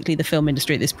is basically the film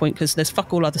industry at this point because there's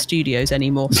fuck all other studios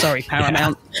anymore. Sorry,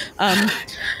 Paramount.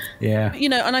 You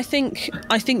know, and I think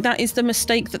that is the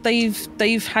mistake that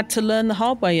they've had to learn the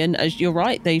hard way. And as you're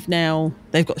right, they've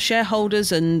got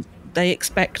shareholders and they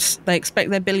expect their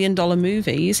 $1 billion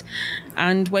movies.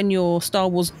 And when your Star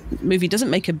Wars movie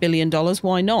doesn't make $1 billion,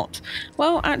 why not?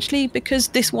 Well, actually, because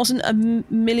this wasn't a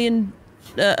 $1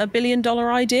 billion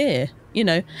idea. You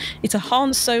know, it's a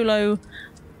Han Solo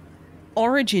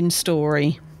origin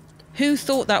story. Who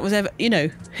thought that was ever? You know,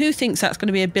 who thinks that's going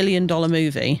to be $1 billion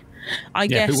movie? I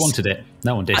guess. Who wanted it?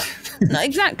 No one did.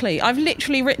 Exactly. I've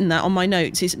literally written that on my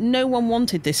notes. Is no one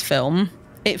wanted this film.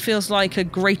 It feels like a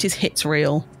greatest hits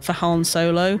reel for Han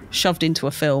Solo shoved into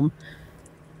a film.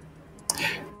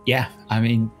 Yeah, I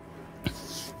mean,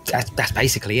 that's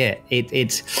basically it.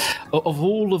 It's of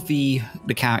all of the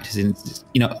characters in,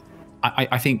 you know,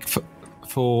 I think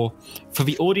for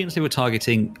the audience they were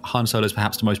targeting, Han Solo is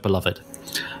perhaps the most beloved,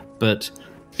 but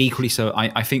equally so,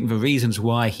 I think the reasons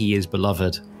why he is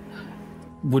beloved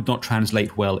would not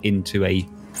translate well into a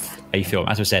film.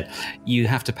 As I said, you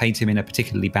have to paint him in a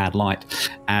particularly bad light,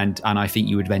 and I think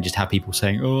you would then just have people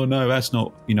saying, "Oh no, that's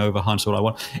not, you know, the Han Solo I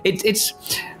want."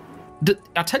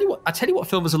 I'll tell you what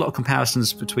film there's a lot of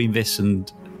comparisons between this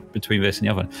and the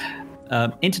other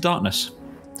one. Into Darkness,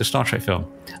 the Star Trek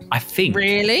film. I think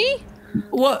really.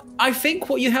 Well, I think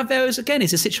what you have there is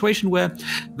a situation where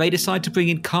they decide to bring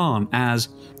in Khan as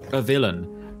a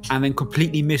villain and then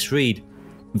completely misread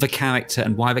the character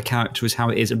and why the character is how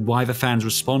it is and why the fans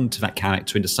respond to that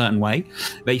character in a certain way.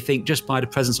 They think just by the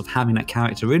presence of having that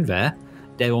character in there,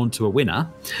 they're on to a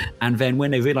winner. And then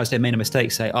when they realise they made a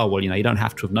mistake, say, oh, well, you know, you don't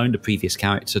have to have known the previous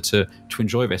character to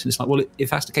enjoy this. And it's like, well, if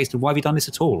that's the case, then why have you done this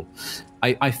at all?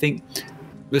 I think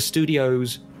the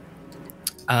studios,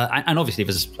 and obviously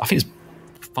I think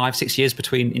it's 5-6 years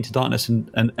between Into Darkness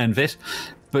and this,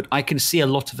 but I can see a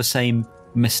lot of the same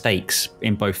mistakes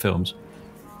in both films.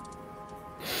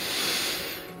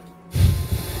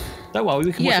 Don't worry,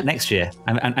 we can watch it next year,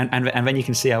 and then you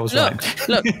can see I was right.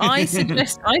 Look, I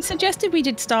suggested we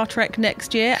did Star Trek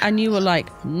next year, and you were like,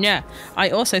 "Nah." I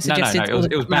also suggested no.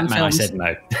 It was Batman. Films. I said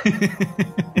no.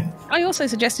 I also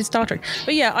suggested Star Trek,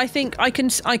 but yeah, I think I can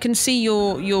see I can see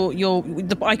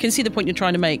the point you're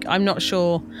trying to make. I'm not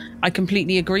sure I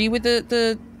completely agree with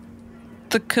the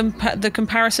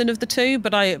comparison of the two,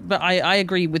 but I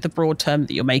agree with the broad term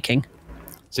that you're making.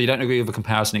 So you don't agree with the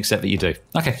comparison, except that you do.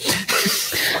 Okay.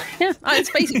 Yeah, it's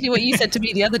basically what you said to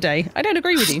me the other day. I don't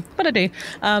agree with you, but I do.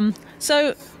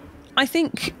 So I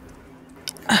think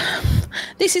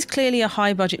this is clearly a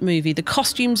high-budget movie. The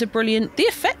costumes are brilliant. The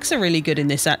effects are really good in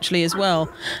this, actually, as well.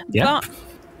 Yeah. But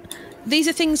these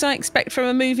are things I expect from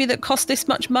a movie that cost this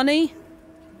much money.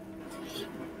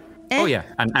 Oh, yeah,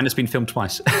 and it's been filmed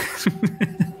twice.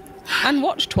 And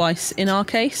watched twice, in our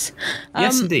case.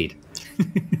 Yes, indeed.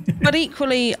 But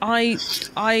equally, I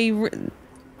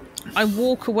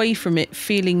walk away from it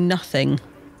feeling nothing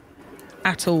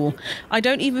at all. I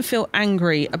don't even feel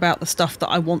angry about the stuff that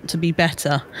I want to be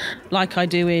better, like I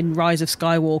do in Rise of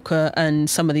Skywalker and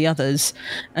some of the others,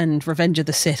 and Revenge of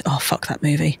the Sith. Oh, fuck that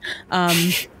movie.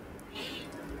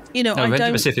 You know, Revenge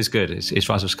of the Sith is good. It's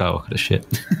Rise of Skywalker, the shit.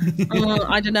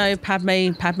 I don't know.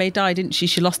 Padme died, didn't she?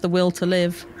 She lost the will to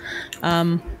live.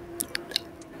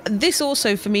 This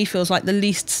also, for me, feels like the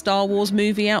least Star Wars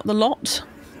movie out the lot.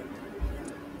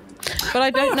 But I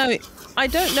don't know. I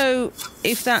don't know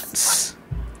if that's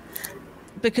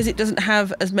because it doesn't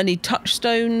have as many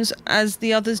touchstones as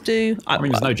the others do. I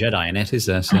mean, there's no Jedi in it, is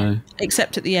there? So.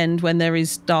 Except at the end when there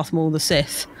is Darth Maul the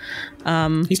Sith.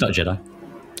 He's not a Jedi.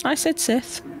 I said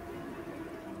Sith.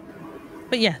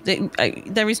 But yeah,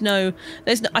 there's no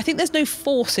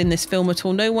force in this film at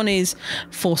all. No one is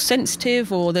force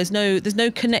sensitive, or there's no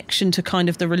connection to kind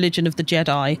of the religion of the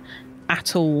Jedi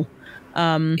at all.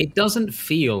 It doesn't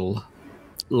feel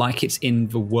like it's in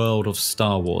the world of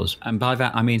Star Wars. And by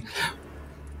that, I mean,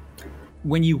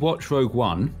 when you watch Rogue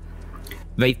One,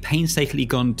 they've painstakingly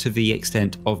gone to the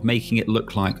extent of making it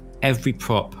look like every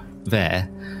prop there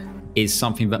is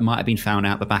something that might have been found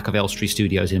out the back of Elstree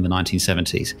Studios in the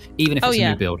 1970s, even if it's a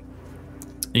new build.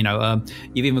 You know,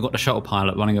 you've even got the shuttle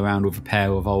pilot running around with a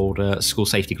pair of old school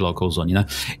safety goggles on, you know.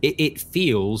 It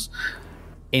feels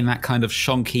in that kind of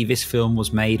shonky, this film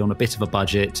was made on a bit of a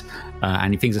budget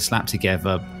and things are slapped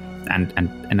together and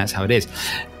that's how it is.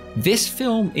 This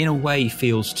film, in a way,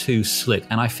 feels too slick,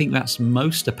 and I think that's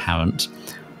most apparent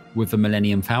with the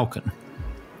Millennium Falcon.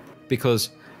 Because,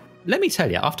 let me tell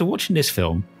you, after watching this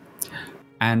film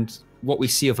and what we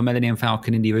see of the Millennium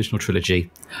Falcon in the original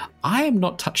trilogy, I am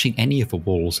not touching any of the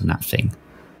walls in that thing.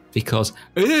 Because,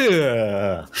 what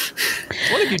have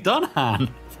you done, Han?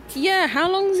 Yeah,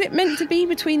 how long is it meant to be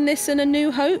between this and A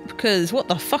New Hope? Because what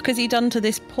the fuck has he done to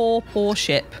this poor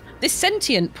ship? This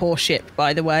sentient poor ship,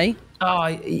 by the way. Oh,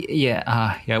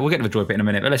 yeah. We'll get to the droid bit in a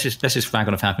minute, but let's just flag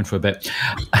on a Falcon for a bit.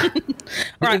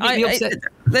 Right,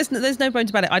 there's no bones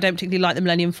about it. I don't particularly like the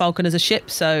Millennium Falcon as a ship,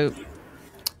 so...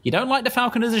 You don't like the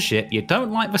Falcon as a ship. You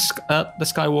don't like the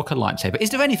Skywalker lightsaber.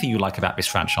 Is there anything you like about this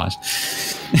franchise?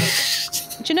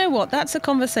 Do you know what? That's a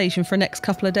conversation for the next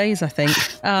couple of days, I think.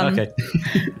 Okay.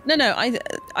 No. I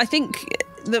think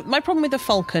my problem with the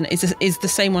Falcon is the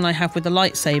same one I have with the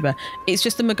lightsaber. It's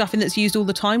just the MacGuffin that's used all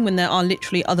the time when there are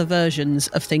literally other versions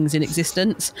of things in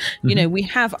existence. Mm-hmm. You know, we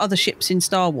have other ships in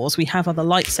Star Wars. We have other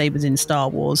lightsabers in Star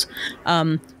Wars.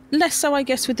 Less so, I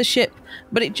guess, with the ship,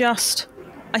 but it just...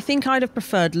 I think I'd have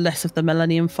preferred less of the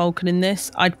Millennium Falcon in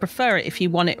this. I'd prefer it if he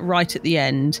won it right at the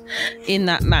end in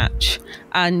that match.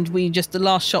 And the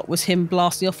last shot was him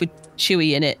blasting off with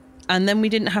Chewie in it. And then we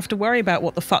didn't have to worry about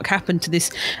what the fuck happened to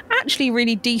this actually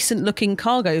really decent looking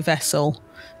cargo vessel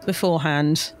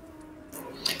beforehand.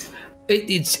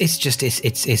 It's just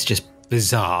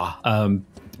bizarre.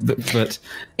 But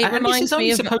it reminds me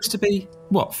of supposed to be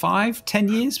what 5-10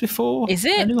 years before. Is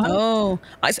it?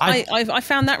 I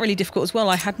found that really difficult as well.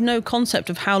 I had no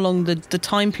concept of how long the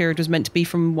time period was meant to be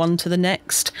from one to the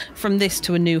next, from this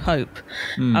to A New Hope.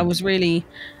 I was really,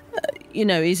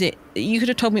 is it? You could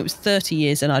have told me it was 30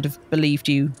 years, and I'd have believed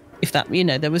you. If that,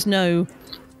 there was no.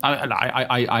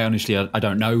 I honestly, I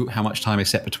don't know how much time is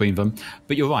set between them,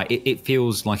 but you're right. It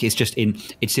feels like it's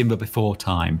in the before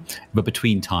time, but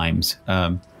between times.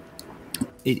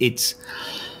 It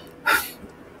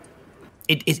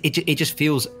just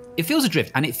feels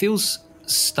adrift, and it feels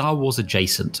Star Wars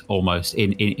adjacent almost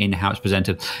in how it's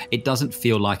presented. It doesn't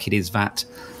feel like it is that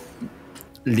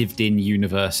lived-in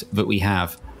universe that we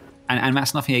have. And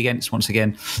that's nothing against, once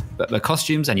again, the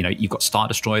costumes. And, you've got Star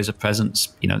Destroyers are present,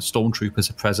 Stormtroopers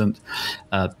are present.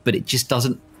 But it just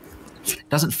doesn't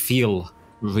feel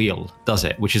real, does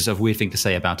it? Which is a weird thing to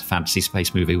say about a fantasy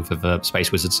space movie with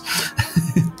space wizards.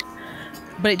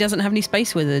 But it doesn't have any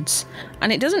space wizards.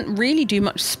 And it doesn't really do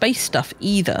much space stuff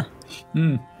either.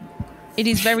 It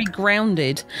is very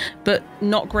grounded, but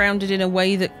not grounded in a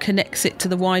way that connects it to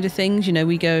the wider things.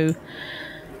 We go...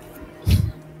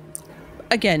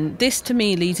 Again, this to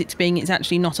me leads it to being it's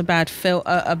actually not a bad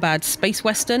a bad space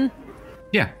western.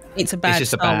 Yeah, it's a bad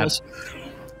Star Wars.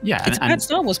 Yeah, it's a bad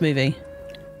Star Wars movie.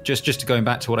 Just going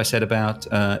back to what I said about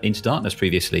Into Darkness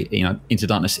previously, Into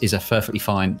Darkness is a perfectly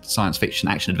fine science fiction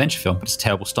action adventure film, but it's a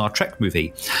terrible Star Trek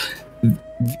movie.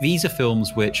 These are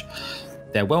films which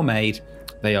they're well made,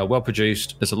 they are well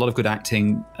produced. There's a lot of good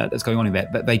acting that's going on in there,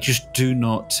 but they just do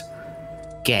not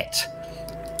get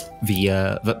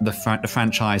the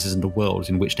franchises and the worlds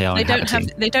in which they are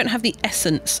inhabiting. They don't have the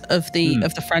essence of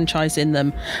the franchise in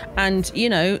them. And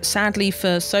sadly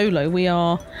for Solo, we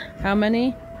are how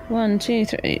many? 1, 2,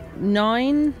 3,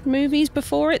 9 movies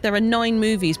before it. There are 9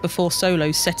 movies before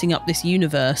Solo setting up this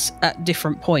universe at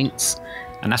different points.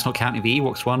 And that's not counting the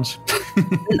Ewoks ones.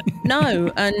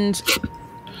 No, and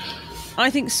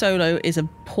I think Solo is a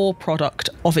poor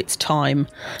product of its time.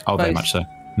 Oh, very much so.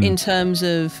 In terms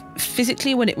of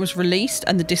physically when it was released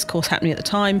and the discourse happening at the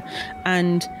time,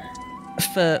 and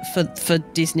for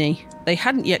Disney, they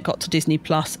hadn't yet got to Disney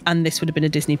Plus, and this would have been a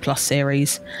Disney Plus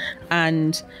series.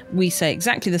 And we say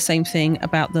exactly the same thing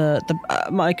about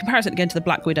my comparison again to the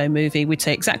Black Widow movie. We'd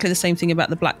say exactly the same thing about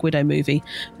the Black Widow movie.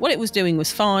 What it was doing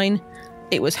was fine.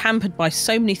 it was hampered by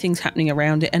so many things happening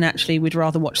around it, and actually we'd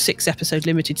rather watch 6-episode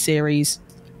limited series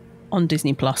on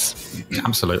Disney Plus.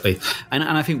 Absolutely. And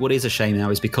I think what is a shame now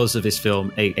is because of this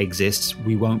film exists,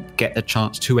 we won't get a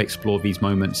chance to explore these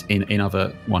moments in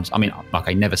other ones. I mean, like,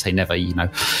 I never say never, you know.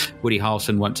 Woody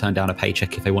Harrelson won't turn down a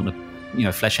paycheck if they want to, you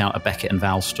know, flesh out a Beckett and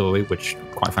Val story, which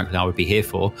quite frankly I would be here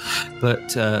for.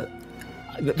 But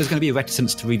there's going to be a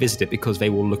reticence to revisit it because they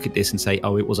will look at this and say,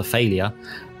 oh, it was a failure,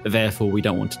 therefore we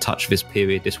don't want to touch this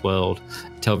period, this world,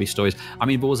 tell these stories. I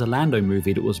mean, there was a Lando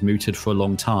movie that was mooted for a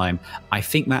long time. I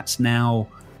think that's now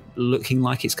looking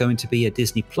like it's going to be a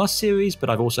Disney Plus series, but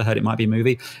I've also heard it might be a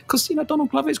movie because, you know, Donald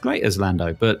Glover is great as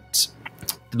Lando, but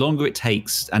the longer it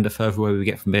takes and the further away we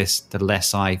get from this, the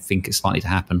less I think it's likely to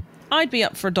happen. I'd be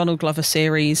up for a Donald Glover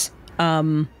series.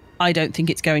 I don't think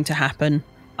it's going to happen.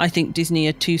 I think Disney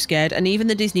are too scared, and even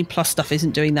the Disney Plus stuff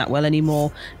isn't doing that well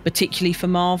anymore, particularly for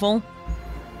Marvel.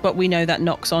 But we know that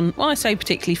knocks on, well, I say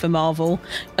particularly for Marvel.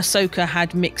 Ahsoka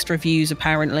had mixed reviews,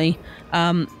 apparently.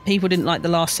 People didn't like the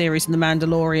last series in The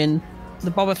Mandalorian.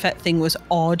 The Boba Fett thing was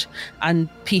odd, and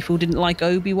people didn't like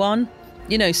Obi-Wan.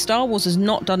 You know, Star Wars has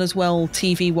not done as well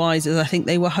TV-wise as I think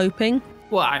they were hoping.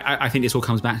 Well, I think this all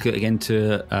comes back again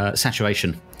to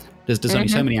saturation. There's only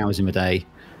so many hours in the day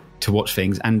to watch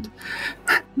things, and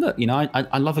look, you know,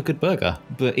 I love a good burger,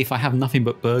 but if I have nothing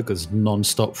but burgers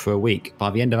non-stop for a week, by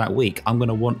the end of that week I'm going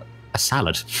to want a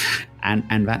salad,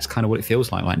 and that's kind of what it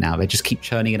feels like right now. They just keep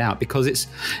churning it out because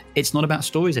it's not about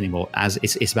stories anymore, as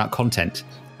it's about content.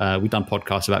 We've done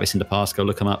podcasts about this in the past, go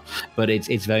look them up, but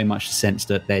it's very much the sense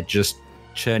that they're just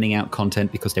churning out content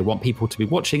because they want people to be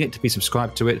watching it, to be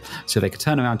subscribed to it, so they could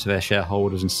turn around to their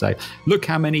shareholders and say, look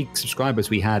how many subscribers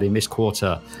we had in this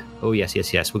quarter. Oh, yes.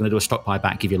 We're going to do a stock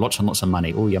buyback, give you lots and lots of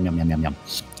money. Oh, yum, yum, yum, yum, yum.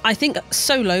 I think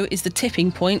Solo is the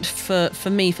tipping point for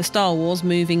me, for Star Wars,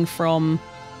 moving from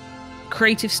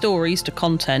creative stories to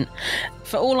content.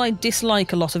 For all I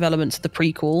dislike a lot of elements of the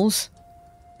prequels,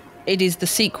 it is the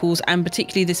sequels, and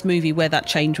particularly this movie, where that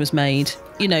change was made.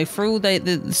 You know, for all the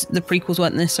prequels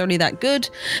weren't necessarily that good.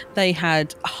 They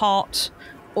had heart,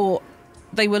 or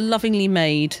they were lovingly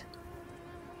made,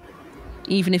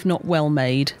 even if not well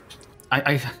made.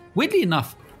 I weirdly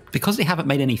enough, because they haven't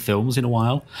made any films in a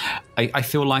while, I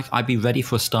feel like I'd be ready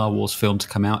for a Star Wars film to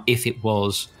come out if it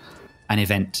was an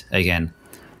event again.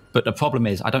 But the problem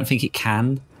is, I don't think it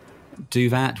can do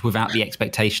that without the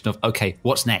expectation of, okay,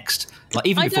 what's next? Like,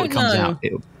 even before it comes out,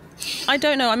 I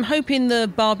don't know. I'm hoping the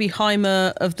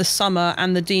Barbieheimer of the summer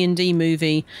and the D&D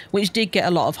movie, which did get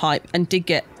a lot of hype and did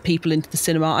get people into the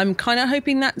cinema, I'm kind of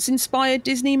hoping that's inspired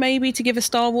Disney maybe to give a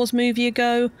Star Wars movie a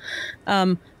go.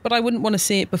 But I wouldn't want to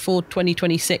see it before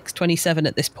 2026, 27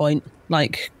 at this point.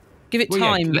 Like, give it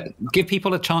time. Yeah, give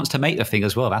people a chance to make the thing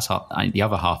as well. That's the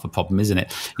other half of the problem, isn't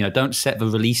it? You know, don't set the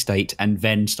release date and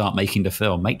then start making the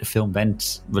film. Make the film, then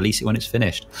release it when it's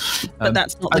finished. But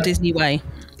that's not the Disney way.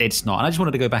 It's not. And I just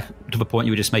wanted to go back to the point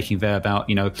you were just making there about,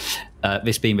 you know,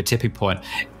 this being the tipping point.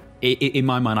 In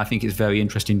my mind, I think it's very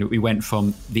interesting that we went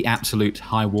from the absolute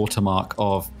high watermark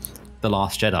of The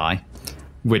Last Jedi,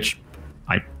 which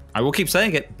I will keep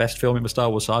saying it, best film in the Star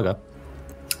Wars saga,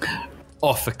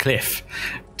 off a cliff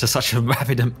to such a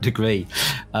rapid degree.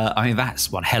 I mean,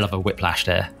 that's one hell of a whiplash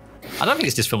there. I don't think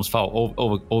it's this film's fault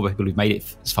or the people who've made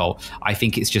it's fault. I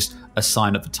think it's just a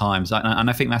sign of the times, and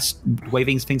I think that's the way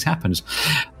things happens.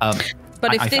 But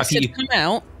if this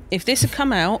had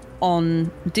come out on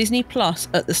Disney Plus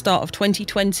at the start of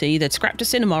 2020, they'd scrapped a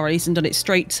cinema release and done it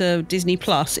straight to Disney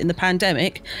Plus in the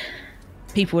pandemic,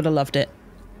 people would have loved it.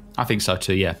 I think so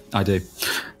too, yeah, I do.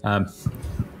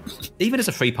 Even as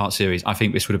a 3-part series, I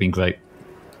think this would have been great.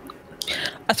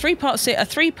 A 3-part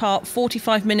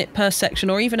 45-minute per section,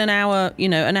 or even an hour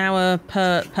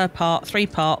per part.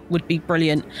 3-part would be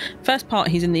brilliant. First part,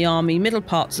 he's in the army. Middle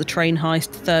part's the train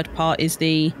heist. Third part is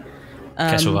the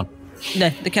Kessel Run. No,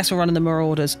 the Kessel Run and the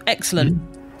Marauders. Excellent,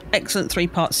 excellent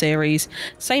 3-part series.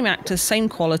 Same actors, same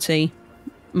quality,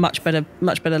 much better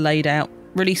laid out.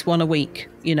 Release one a week,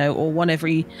 you know, or one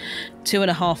every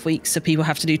 2.5 weeks, so people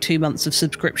have to do 2 months of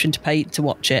subscription to pay to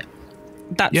watch it.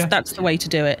 That's the way to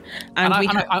do it. And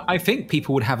I think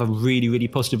people would have a really, really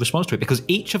positive response to it, because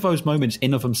each of those moments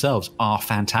in of themselves are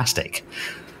fantastic.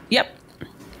 Yep.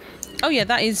 Oh yeah,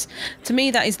 that is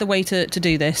the way to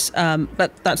do this.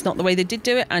 But that's not the way they did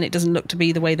do it, and it doesn't look to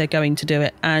be the way they're going to do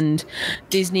it. And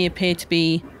Disney appear to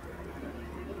be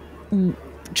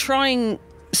trying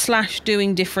 /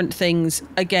 doing different things.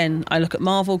 Again, I look at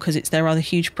Marvel because it's their other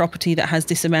huge property that has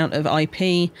this amount of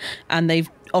IP, and they've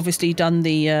obviously done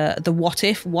the What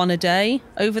If one a day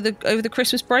over the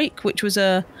Christmas break, which was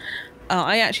a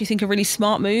I actually think a really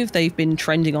smart move. They've been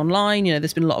trending online. You know,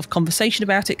 there's been a lot of conversation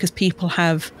about it because people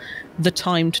have the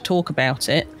time to talk about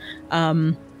it.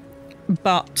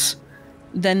 But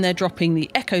then they're dropping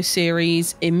the Echo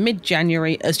series in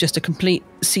mid-January as just a complete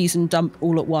season dump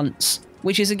all at once,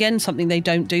 which is, again, something they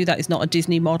don't do. That is not a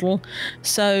Disney model.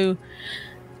 So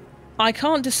I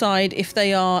can't decide if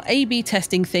they are A/B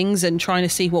testing things and trying to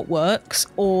see what works,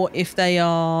 or if they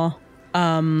are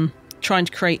trying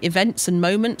to create events and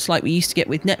moments like we used to get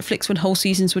with Netflix when whole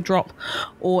seasons would drop,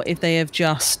 or if they have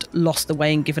just lost the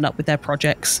way and given up with their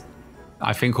projects.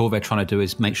 I think all they're trying to do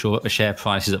is make sure that the share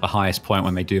price is at the highest point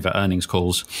when they do their earnings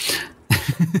calls.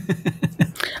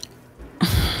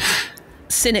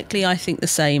 Cynically, I think the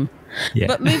same. Yeah.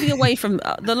 But moving away from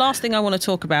the last thing I want to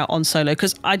talk about on Solo,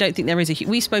 because I don't think there is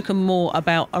we've spoken more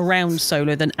about around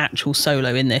Solo than actual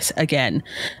Solo in this again.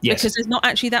 Yes. Because there's not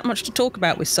actually that much to talk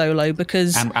about with Solo,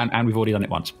 because and we've already done it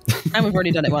once. And we've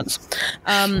already done it once.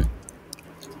 The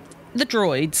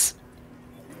droids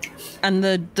and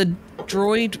the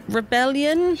droid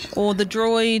rebellion, or the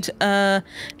droid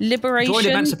liberation. Droid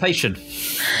emancipation.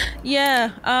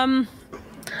 Yeah.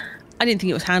 I didn't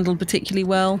think it was handled particularly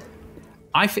well.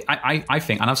 I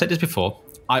think, and I've said this before,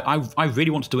 I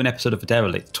really want to do an episode of The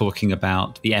Derelict talking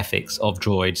about the ethics of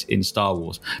droids in Star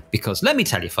Wars, because let me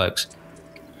tell you, folks,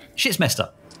 shit's messed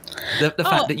up. The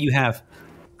fact that you have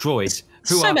droids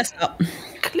who are messed up,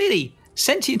 clearly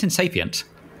sentient and sapient.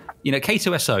 You know,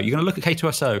 K2SO, you're going to look at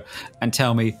K2SO and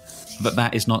tell me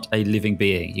that is not a living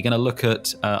being. You're going to look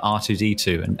at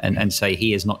R2D2 and say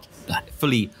he is not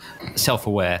fully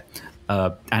self-aware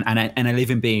and a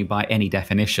living being by any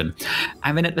definition.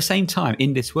 And then at the same time,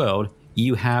 in this world,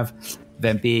 you have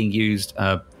them being used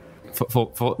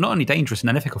for not only dangerous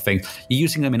and unethical things, you're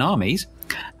using them in armies,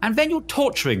 and then you're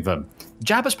torturing them.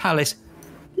 Jabba's palace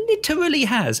literally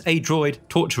has a droid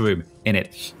torture room in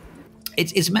it.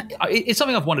 It's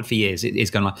something I've wondered for years. It's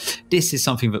going like, this is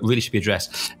something that really should be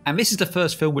addressed. And this is the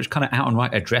first film which kind of out and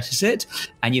right addresses it.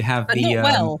 And you have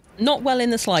not well in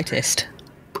the slightest.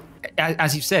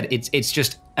 As you've said, it's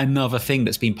just another thing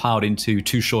that's been piled into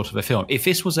too short of a film. If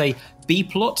this was a B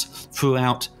plot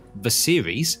throughout the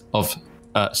series of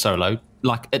Solo,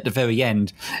 like at the very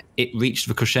end, it reached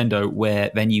the crescendo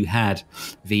where then you had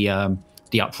the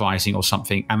uprising or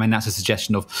something, and then that's a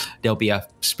suggestion of there'll be a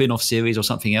spin-off series or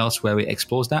something else where it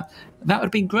explores that would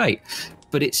have been great.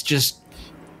 But it's just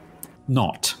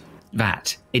not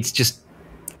that. It's just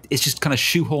kind of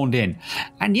shoehorned in.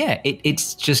 And yeah,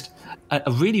 it's just a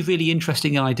really, really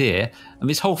interesting idea. And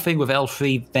this whole thing with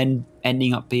L3 then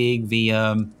ending up being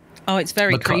the it's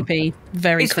very creepy.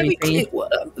 Very creepy.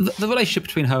 The relationship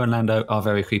between her and Lando are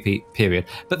very creepy, period.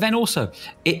 But then also,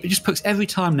 it just puts every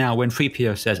time now when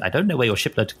 3PO says, I don't know where your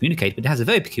ship learned to communicate, but it has a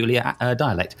very peculiar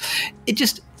dialect. It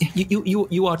just,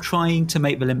 you are trying to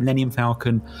make the Millennium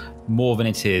Falcon more than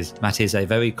it is. That is a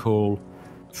very cool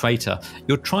freighter.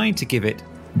 You're trying to give it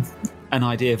an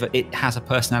idea that it has a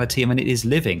personality and it is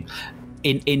living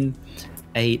in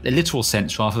a literal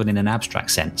sense rather than in an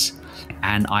abstract sense.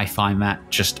 And I find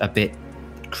that just a bit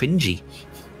cringy.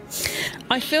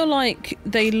 I feel like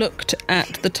they looked at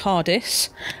the TARDIS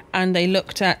and they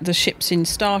looked at the ships in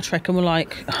Star Trek and were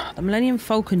like, the Millennium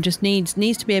Falcon just needs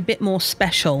to be a bit more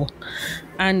special.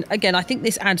 And again, I think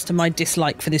this adds to my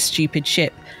dislike for this stupid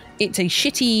ship. It's a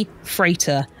shitty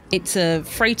freighter. It's a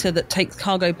freighter that takes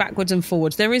cargo backwards and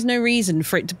forwards. There is no reason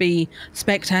for it to be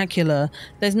spectacular.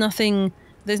 There's no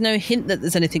hint that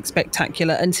there's anything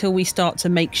spectacular until we start to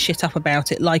make shit up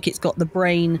about it, like it's got the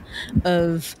brain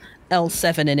of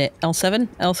L7 in it. L7?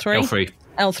 L3?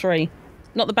 L3.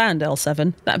 Not the band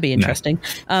L7. That'd be interesting.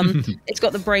 No. It's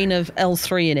got the brain of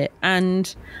L3 in it.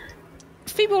 And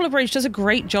Phoebe Waller-Bridge does a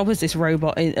great job as this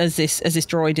robot, as this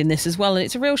droid in this as well. And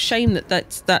it's a real shame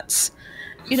that's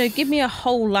you know, give me a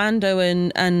whole Lando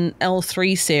and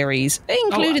L3 series,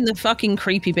 including the fucking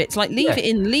creepy bits. Like, leave it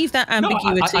in, leave that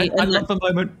ambiguity. I love the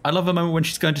moment. I love the moment when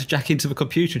she's going to jack into the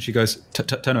computer and she goes,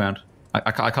 "Turn around.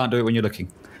 I can't do it when you're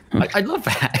looking." I love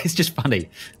that. It's just funny.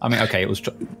 I mean, okay, it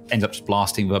ends up just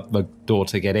blasting the door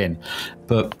to get in,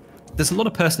 but there's a lot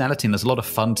of personality and there's a lot of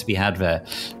fun to be had there.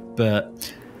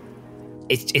 But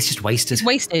it's just wasted. It's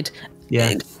wasted.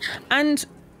 Yeah, and.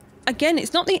 Again,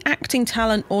 it's not the acting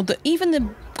talent or even the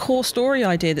core story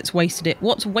idea that's wasted it.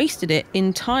 What's wasted it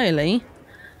entirely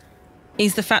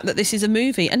is the fact that this is a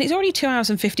movie, and it's already 2 hours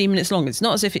and 15 minutes long. It's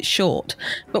not as if it's short,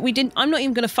 but I'm not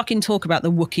even going to fucking talk about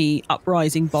the Wookiee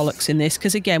uprising bollocks in this,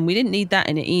 because again, we didn't need that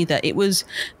in it either.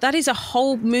 That is a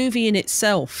whole movie in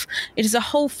itself. It is a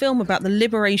whole film about the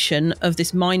liberation of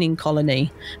this mining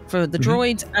colony for the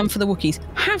droids and for the Wookiees.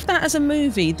 Have that as a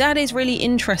movie. That is really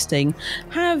interesting.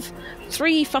 Have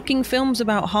 3 fucking films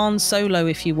about Han Solo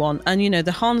if you want, and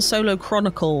the Han Solo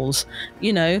Chronicles.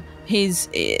 Han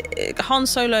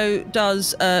Solo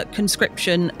does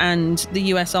conscription and the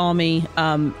US Army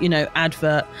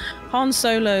advert. Han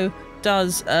Solo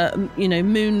does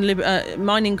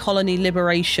mining colony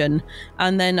liberation,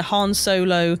 and then Han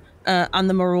Solo and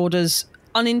the Marauders,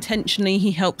 unintentionally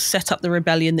he helps set up the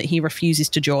rebellion that he refuses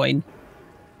to join.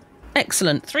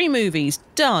 Excellent. 3 movies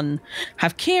done.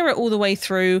 Have Kira all the way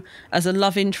through as a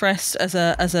love interest, as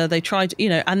a they tried,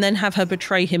 and then have her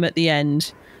betray him at the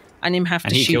end, and him have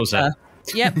to shoot her.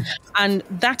 Yep. And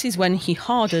that is when he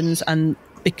hardens and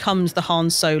becomes the Han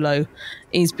Solo,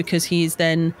 is because he's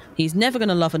never going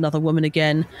to love another woman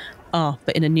again.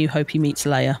 But in A New Hope he meets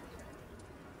Leia.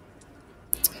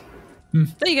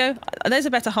 There you go. There's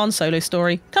a better Han Solo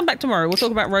story. Come back tomorrow. We'll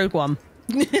talk about Rogue One.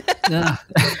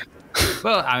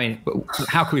 Well, I mean,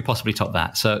 how could we possibly top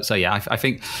that? So yeah, I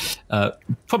think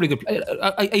probably good.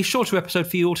 A shorter episode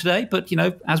for you all today, but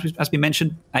as we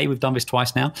mentioned, A, we've done this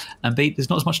twice now, and B, there's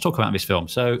not as much to talk about in this film.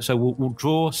 So we'll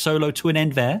draw Solo to an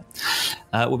end there.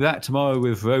 We'll be back tomorrow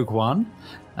with Rogue One.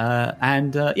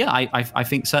 I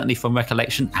think certainly from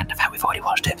recollection, and the fact we've already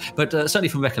watched it, but certainly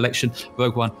from recollection,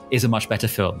 Rogue One is a much better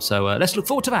film. So let's look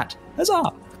forward to that.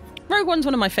 Huzzah! Rogue One's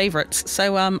one of my favourites,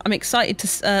 so I'm excited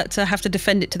to have to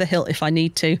defend it to the hilt if I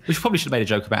need to. We probably should have made a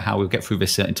joke about how we'll get through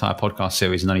this entire podcast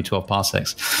series in only 12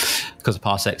 parsecs, because a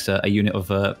parsec's a unit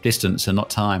of distance and not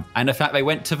time. And the fact they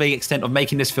went to the extent of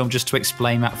making this film just to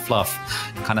explain that fluff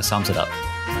kind of sums it up.